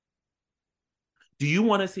 Do you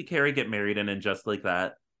want to see Carrie get married and then Just Like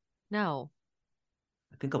That? No.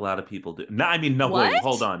 I think a lot of people do. No, I mean, no, what? Wait,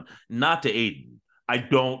 hold on. Not to Aiden. I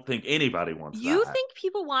don't think anybody wants that. You think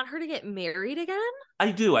people want her to get married again?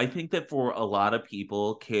 I do. I think that for a lot of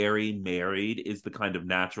people, Carrie married is the kind of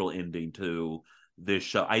natural ending to this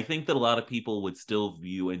show. I think that a lot of people would still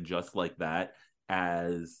view And Just Like That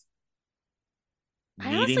as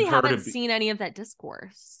I honestly haven't seen any of that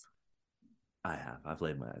discourse. I have. I've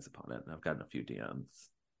laid my eyes upon it, and I've gotten a few DMs.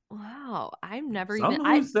 Wow, I've never Some even.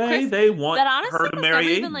 Who say Chris, they want that honestly her to marry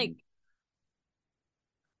Aiden. Even like,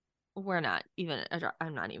 we're not even.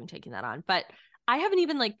 I'm not even taking that on, but I haven't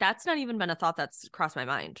even like. That's not even been a thought that's crossed my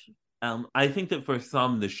mind. I think that for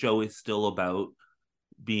some, the show is still about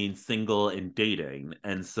being single and dating,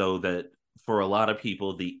 and so that for a lot of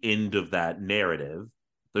people, the end of that narrative,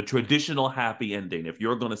 the traditional happy ending, if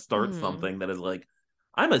you're going to start something that is like,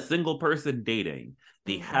 I'm a single person dating,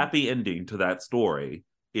 the happy ending to that story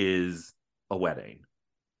is a wedding.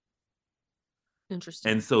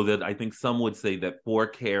 Interesting. And so that I think some would say that for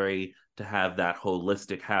Carrie to have that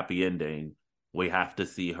holistic happy ending, we have to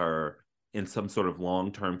see her in some sort of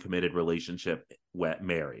long-term committed relationship,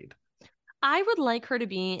 married. I would like her to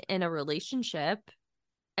be in a relationship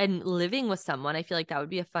and living with someone. I feel like that would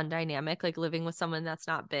be a fun dynamic, like living with someone that's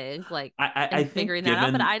not Big, like I figuring that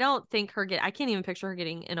out. But I don't think I can't even picture her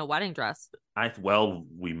getting in a wedding dress. Well,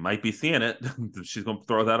 we might be seeing it. She's gonna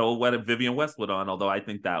throw that old Vivienne Westwood on, although I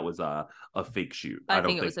think that was a fake shoot. I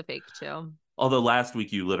think it was a fake too. Although last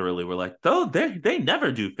week you literally were like, "Oh, they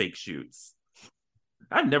never do fake shoots."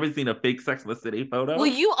 I've never seen a fake Sex and the City photo. Well,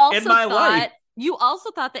 you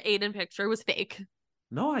also thought the Aiden picture was fake.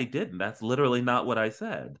 No, I didn't. That's literally not what I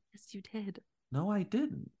said. Yes, you did. No, I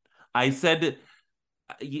didn't. I said that,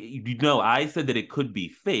 I said that it could be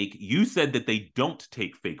fake. You said that they don't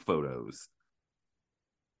take fake photos.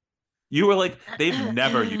 You were like, they've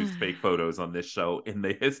never used fake photos on this show in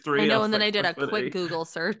the history. I know, and then I did a quick Google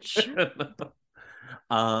search.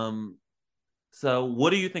 So what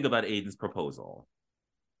do you think about Aiden's proposal?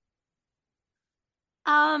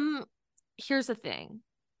 Here's the thing.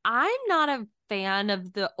 I'm not a fan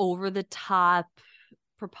of the over-the-top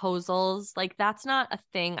proposals. Like, that's not a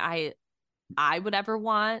thing I would ever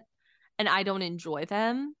want, and I don't enjoy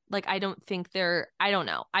them. Like, I don't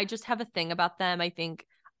know. I just have a thing about them. I think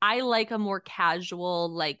I like a more casual,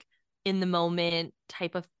 like, in the moment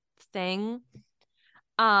type of thing.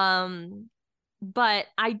 But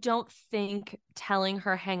I don't think telling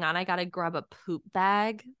her, hang on, I gotta grab a poop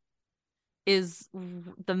bag is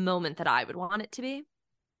the moment that I would want it to be.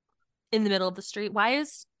 In the middle of the street. Why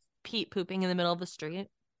is Pete pooping in the middle of the street?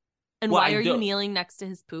 And why are you kneeling next to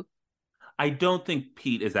his poop? I don't think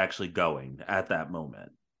Pete is actually going at that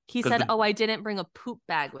moment. He said, I didn't bring a poop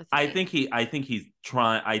bag with me. I think he's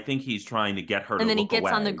trying to get her to look away. And then he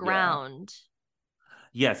gets on the ground.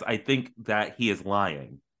 Yeah. Yes, I think that he is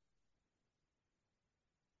lying.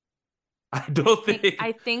 I don't think.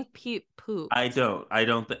 I think Pete pooped. I don't.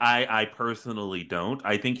 I personally don't.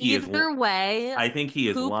 I think he is. Either way. I think he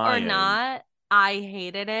is poop lying. Or not. I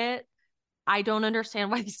hated it. I don't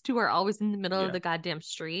understand why these two are always in the middle of the goddamn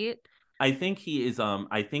street. I think he is.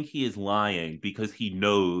 I think he is lying because he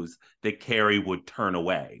knows that Carrie would turn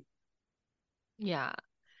away. Yeah.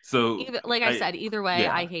 So, I said, either way,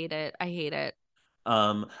 I hate it. I hate it.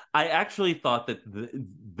 I actually thought that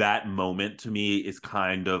that moment to me is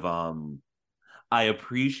kind of I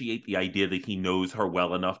appreciate the idea that he knows her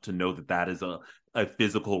well enough to know that is a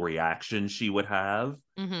physical reaction she would have.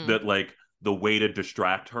 Mm-hmm. That like the way to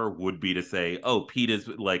distract her would be to say, oh, Pete is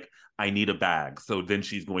like, I need a bag. So then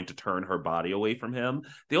she's going to turn her body away from him.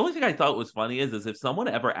 The only thing I thought was funny is if someone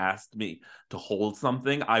ever asked me to hold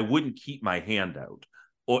something, I wouldn't keep my hand out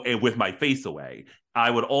or with my face away. I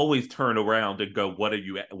would always turn around and go, what are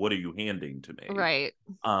you handing to me? Right.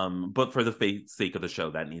 But for the sake of the show,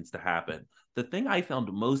 that needs to happen. The thing I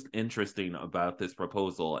found most interesting about this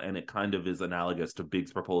proposal, and it kind of is analogous to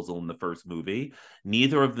Big's proposal in the first movie,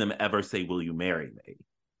 neither of them ever say, will you marry me?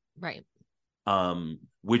 Right.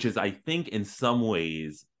 Which is, I think, in some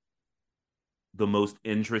ways, the most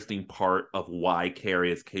interesting part of why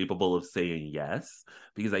Carrie is capable of saying yes.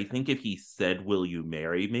 Because I think if he said, will you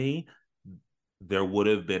marry me? There would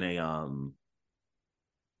have been a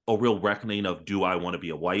real reckoning of, do I want to be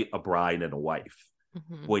a bride and a wife?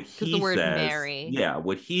 Mm-hmm. What he the word says, marry. Yeah,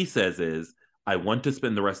 what he says is, I want to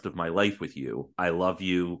spend the rest of my life with you. I love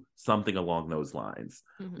you, something along those lines.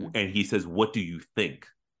 Mm-hmm. And he says, what do you think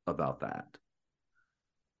about that?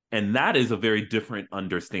 And that is a very different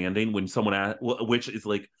understanding when someone which is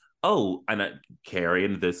like, oh, and Carrie,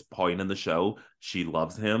 in this point in the show, she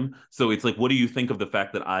loves him. So it's like, what do you think of the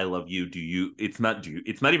fact that I love you? It's not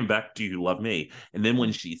even back, do you love me? And then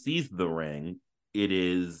when she sees the ring, it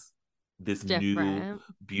is this new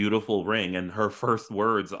beautiful ring, and her first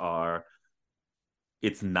words are,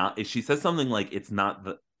 it's not, she says something like,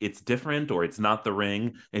 it's different, or it's not the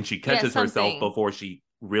ring, and she catches herself before she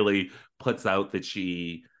really puts out that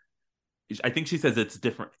I think she says it's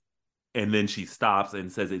different, and then she stops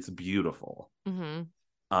and says it's beautiful.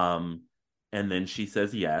 Mm-hmm. And then she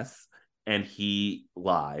says yes, and he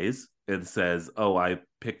lies and says, oh, I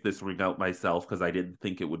picked this ring out myself because I didn't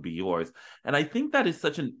think it would be yours. And I think that is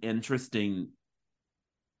such an interesting...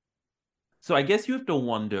 So I guess you have to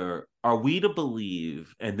wonder, are we to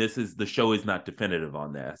believe, and the show is not definitive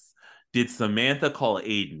on this, did Samantha call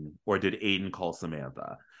Aiden, or did Aiden call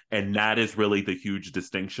Samantha? And that is really the huge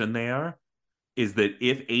distinction there, is that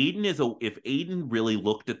if Aiden really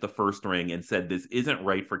looked at the first ring and said, this isn't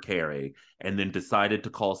right for Carrie, and then decided to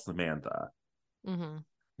call Samantha. Mm-hmm.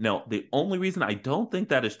 Now, the only reason I don't think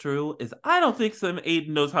that is true is I don't think Aiden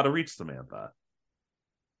knows how to reach Samantha.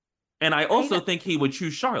 And I also think he would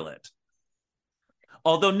choose Charlotte.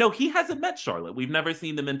 Although, no, he hasn't met Charlotte. We've never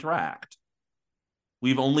seen them interact.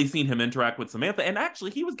 We've only seen him interact with Samantha. And actually,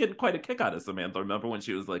 he was getting quite a kick out of Samantha. Remember when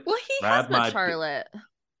she was like... Well, he has met Charlotte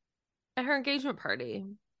at her engagement party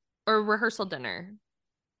or rehearsal dinner.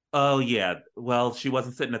 Oh, yeah. Well, she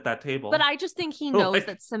wasn't sitting at that table. But I just think he knows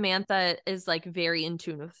that Samantha is like very in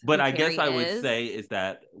tune with But I Carrie guess I would say is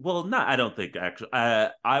that, well, no, I don't think actually.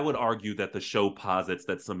 I would argue that the show posits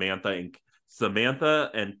that Samantha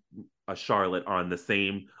and Charlotte are on the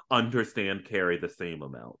same, understand Carrie the same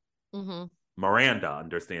amount. Mm-hmm. Miranda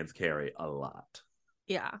understands Carrie a lot.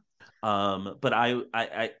 Yeah. But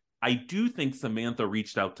I do think Samantha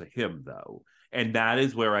reached out to him, though. And that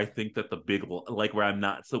is where I think that where I'm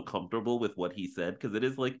not so comfortable with what he said, because it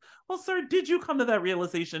is like, well, sir, did you come to that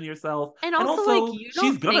realization yourself? And also like, you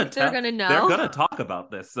don't think they're gonna know. They're gonna talk about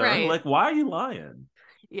this, sir. Right. Like, why are you lying?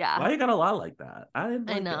 Yeah. Why you gotta lie like that? I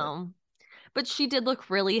know. But she did look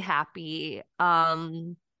really happy.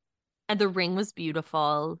 And the ring was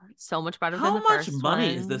beautiful. So much better than the first one. How much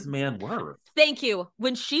money is this man worth? Thank you.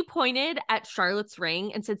 When she pointed at Charlotte's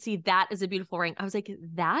ring and said, see, that is a beautiful ring. I was like,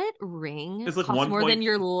 that ring like costs more than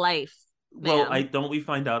your life. Well, don't we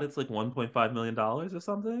find out it's like $1.5 million or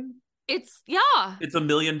something? It's an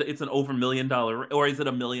over $1 million, or is it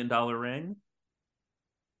 $1 million ring?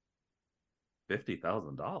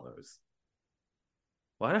 $50,000.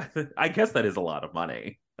 What? I guess that is a lot of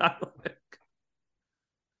money.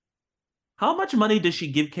 How much money does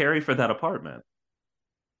she give Carrie for that apartment?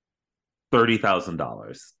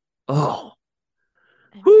 $30,000. Oh.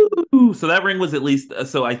 Woo! So that ring was at least...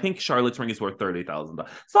 So I think Charlotte's ring is worth $30,000.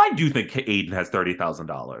 So I do think Aiden has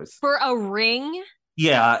 $30,000. For a ring?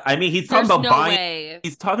 Yeah, I mean, he's talking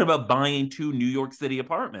about buying 2 New York City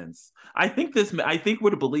apartments. I think we're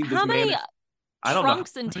to believe this man... How many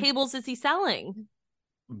trunks and tables is he selling?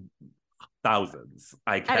 Thousands,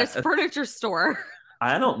 I guess. At his furniture store.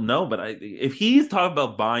 I don't know, but if he's talking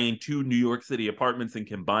about buying 2 New York City apartments and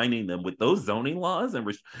combining them with those zoning laws and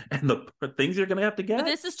the things you're going to have to get. But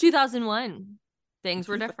this is 2001. Things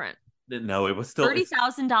were different. No, it was still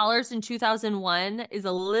 $30,000 in 2001 is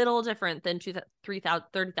a little different than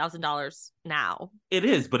 $30,000 now. It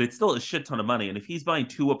is, but it's still a shit ton of money. And if he's buying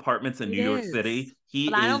 2 apartments in New York City,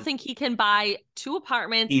 I don't think he can buy 2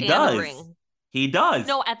 apartments and a ring. He does.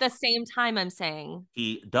 No, at the same time, I'm saying.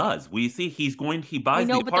 He does. We see he buys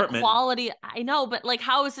the apartment. But the quality, I know, but like,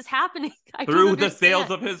 how is this happening? Through the sales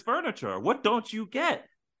of his furniture. What don't you get?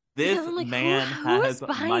 This I'm like, man who is has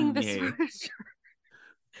buying this money. furniture?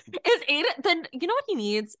 Is Aiden? Then you know what he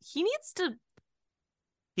needs? He needs to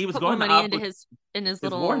He was put going more to money up into with his his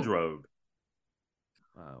little wardrobe.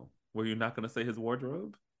 Oh, were you not going to say his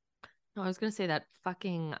wardrobe? No, I was gonna say that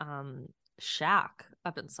fucking shack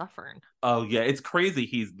up in Suffern. Oh yeah, it's crazy.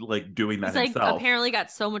 He's like doing that He's like himself. apparently got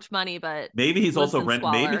so much money, but Maybe he's lives also in rent.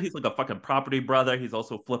 Maybe squalor. he's like a fucking property brother. He's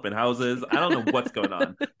also flipping houses. I don't know what's going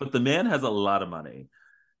on, but the man has a lot of money.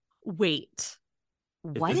 Wait,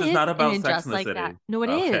 If what this is if not about in Sex Just in the Like City, That? No, it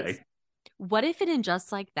okay. is. What if it in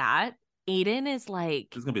Just Like That, Aiden is like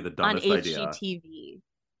This is gonna be the on dumbest idea. HGTV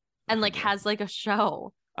and like has like a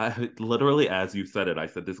show. I literally, as you said it, I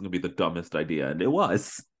said this is gonna be the dumbest idea, and it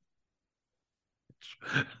was.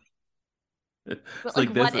 But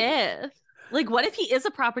like, what if? Like, what if he is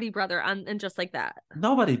a property brother on and Just Like That? Ain't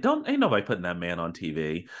nobody putting that man on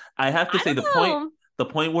TV. I have to say the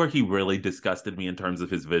point where he really disgusted me in terms of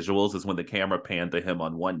his visuals is when the camera panned to him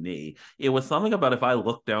on one knee. It was something about if I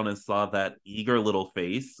looked down and saw that eager little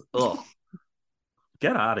face, ugh.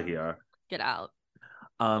 Get out of here. Get out.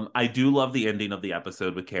 I do love the ending of the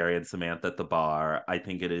episode with Carrie and Samantha at the bar. I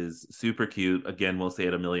think it is super cute. Again, we'll say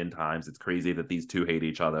it a million times. It's crazy that these two hate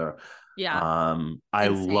each other. Yeah. I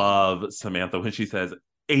Insane. love Samantha when she says,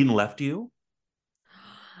 Aiden left you?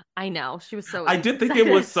 I know. She was so I did think it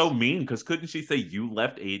was so mean because couldn't she say you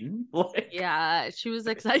left Aiden? Like, yeah, she was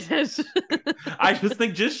excited. I just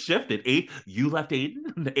think just shifted. You left Aiden?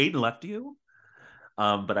 Aiden left you?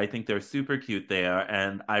 But I think they're super cute there.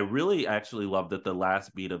 And I really actually love that the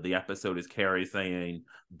last beat of the episode is Carrie saying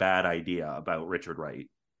bad idea about Richard Wright.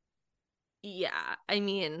 Yeah, I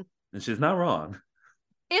mean, And she's not wrong.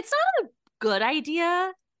 it's not a good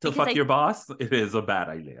idea. To fuck your boss, it is a bad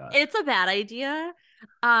idea. It's a bad idea.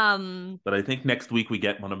 But I think next week we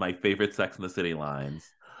get one of my favorite Sex in the City lines.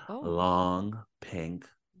 Oh. Long, pink,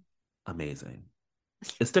 amazing.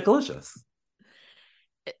 It's delicious.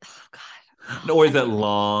 Oh, God. Or is it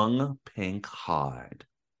long, pink, hard?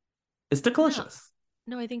 It's delicious.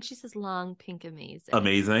 No, I think she says long, pink, amazing.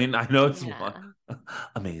 Amazing. I know it's long.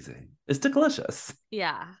 Amazing. It's delicious.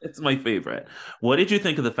 Yeah. It's my favorite. What did you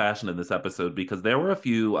think of the fashion in this episode? Because there were a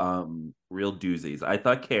few real doozies. I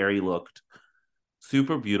thought Carrie looked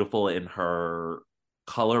super beautiful in her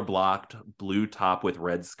color blocked blue top with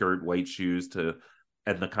red skirt, white shoes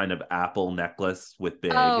and the kind of apple necklace with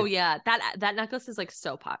big. Oh yeah, that necklace is like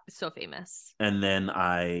so famous. And then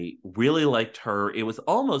I really liked her. It was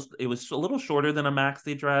a little shorter than a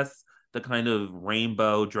maxi dress, the kind of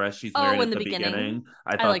rainbow dress she's wearing at the beginning.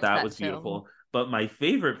 I thought that was beautiful. But my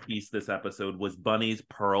favorite piece this episode was Bunny's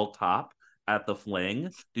pearl top at the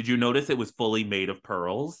fling. Did you notice it was fully made of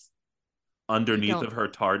pearls underneath of her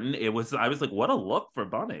tartan? I was like, what a look for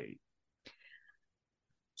Bunny.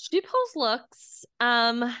 She pulls looks.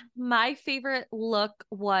 My favorite look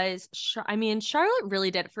was, Charlotte really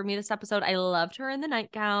did it for me this episode. I loved her in the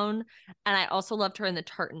nightgown, and I also loved her in the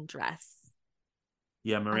tartan dress.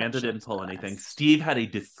 Yeah, Miranda didn't pull anything. Steve had a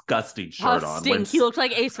disgusting shirt on. He looked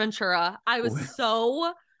like Ace Ventura. I was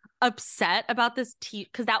so upset about this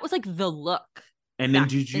because that was like the look. And then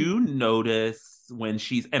did you notice when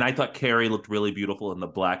and I thought Carrie looked really beautiful in the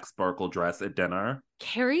black sparkle dress at dinner.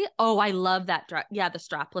 Carrie? Oh, I love that dress. Yeah, the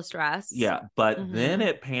strapless dress. Yeah, but then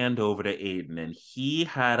it panned over to Aiden and he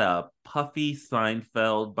had a puffy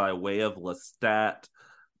Seinfeld by way of Lestat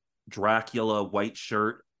Dracula white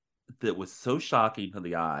shirt that was so shocking to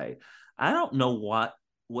the eye. I don't know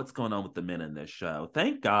what's going on with the men in this show.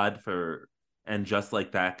 Thank God for And Just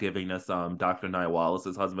Like That giving us Dr. Nia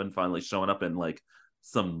Wallace's husband finally showing up in like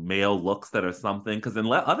some male looks that are something. Because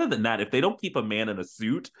other than that, if they don't keep a man in a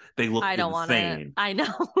suit, they look insane. I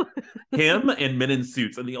know. Him and men in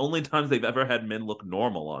suits, and the only times they've ever had men look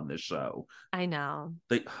normal on this show. I know.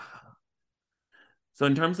 So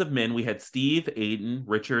in terms of men, we had Steve, Aiden,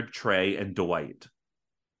 Richard, Trey, and Dwight.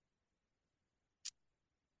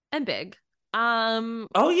 And Big.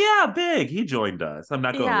 Oh yeah, Big. He joined us. I'm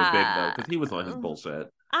not going with Big though, because he was on his bullshit.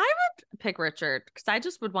 I would pick Richard because I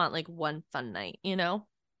just would want like one fun night, you know?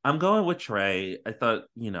 I'm going with Trey. I thought,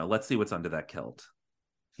 let's see what's under that kilt.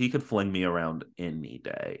 He could fling me around any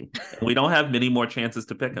day. We don't have many more chances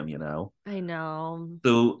to pick him, I know.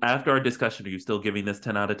 So after our discussion, are you still giving this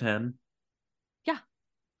 10 out of 10? Yeah.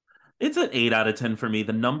 It's an 8 out of 10 for me.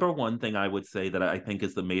 The number one thing I would say that I think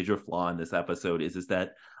is the major flaw in this episode is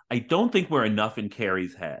that I don't think we're enough in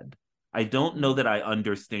Carrie's head. I don't know that I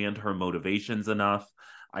understand her motivations enough.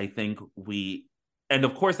 I think and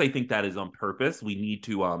of course I think that is on purpose. We need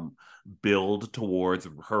to build towards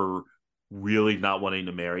her really not wanting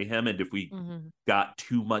to marry him. And if we got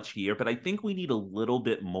too much here, but I think we need a little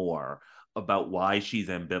bit more about why she's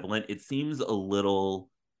ambivalent. It seems a little...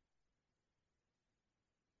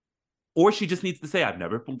 Or she just needs to say, I've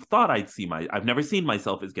never seen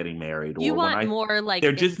myself as getting married. You or want more like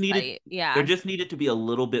there insight. just needed, yeah. There just needed to be a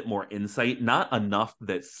little bit more insight, not enough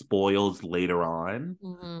that spoils later on,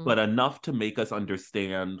 but enough to make us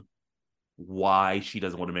understand why she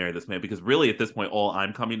doesn't want to marry this man. Because really, at this point, all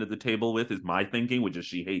I'm coming to the table with is my thinking, which is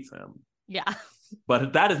she hates him. Yeah.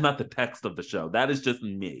 But that is not the text of the show. That is just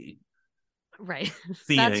me. Right.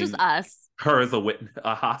 Seeing That's just us. her as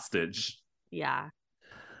a hostage. Yeah.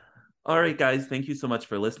 All right, guys, thank you so much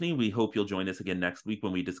for listening. We hope you'll join us again next week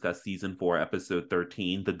when we discuss season 4, episode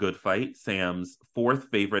 13, The Good Fight, Sam's 4th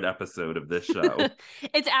favorite episode of this show.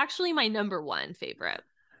 It's actually my number 1 favorite.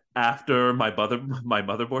 After my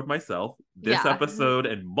motherboard myself, this episode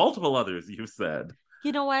and multiple others you've said.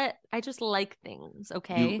 You know what? I just like things,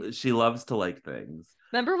 okay? She loves to like things.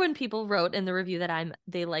 Remember when people wrote in the review that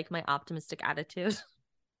they like my optimistic attitude?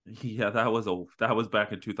 Yeah, that was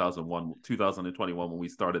back in 2021 when we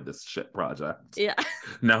started this shit project. Yeah.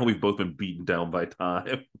 Now we've both been beaten down by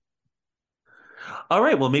time. All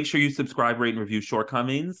right, well, make sure you subscribe, rate, and review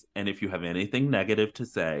Shortcomings. And if you have anything negative to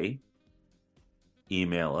say,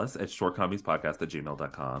 email us at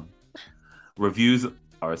shortcomingspodcast@gmail.com. Reviews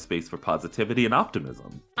are a space for positivity and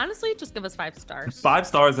optimism. Honestly, just give us 5 stars. 5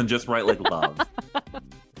 stars and just write like love.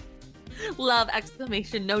 Love,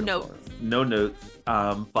 exclamation, no notes. No notes.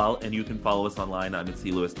 And you can follow us online. I'm at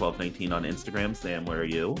CLewis1219 on Instagram. Sam, where are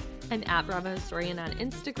you? I'm at Bravo Historian on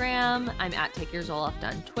Instagram. I'm at Take Your Zoloft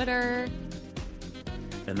on Twitter.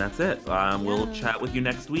 And that's it. We'll chat with you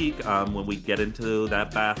next week when we get into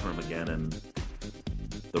that bathroom again and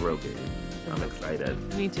the road game. I'm excited.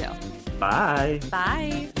 Me too. Bye.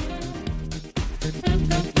 Bye.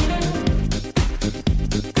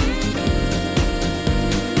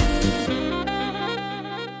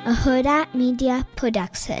 A Huda Media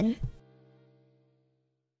Production.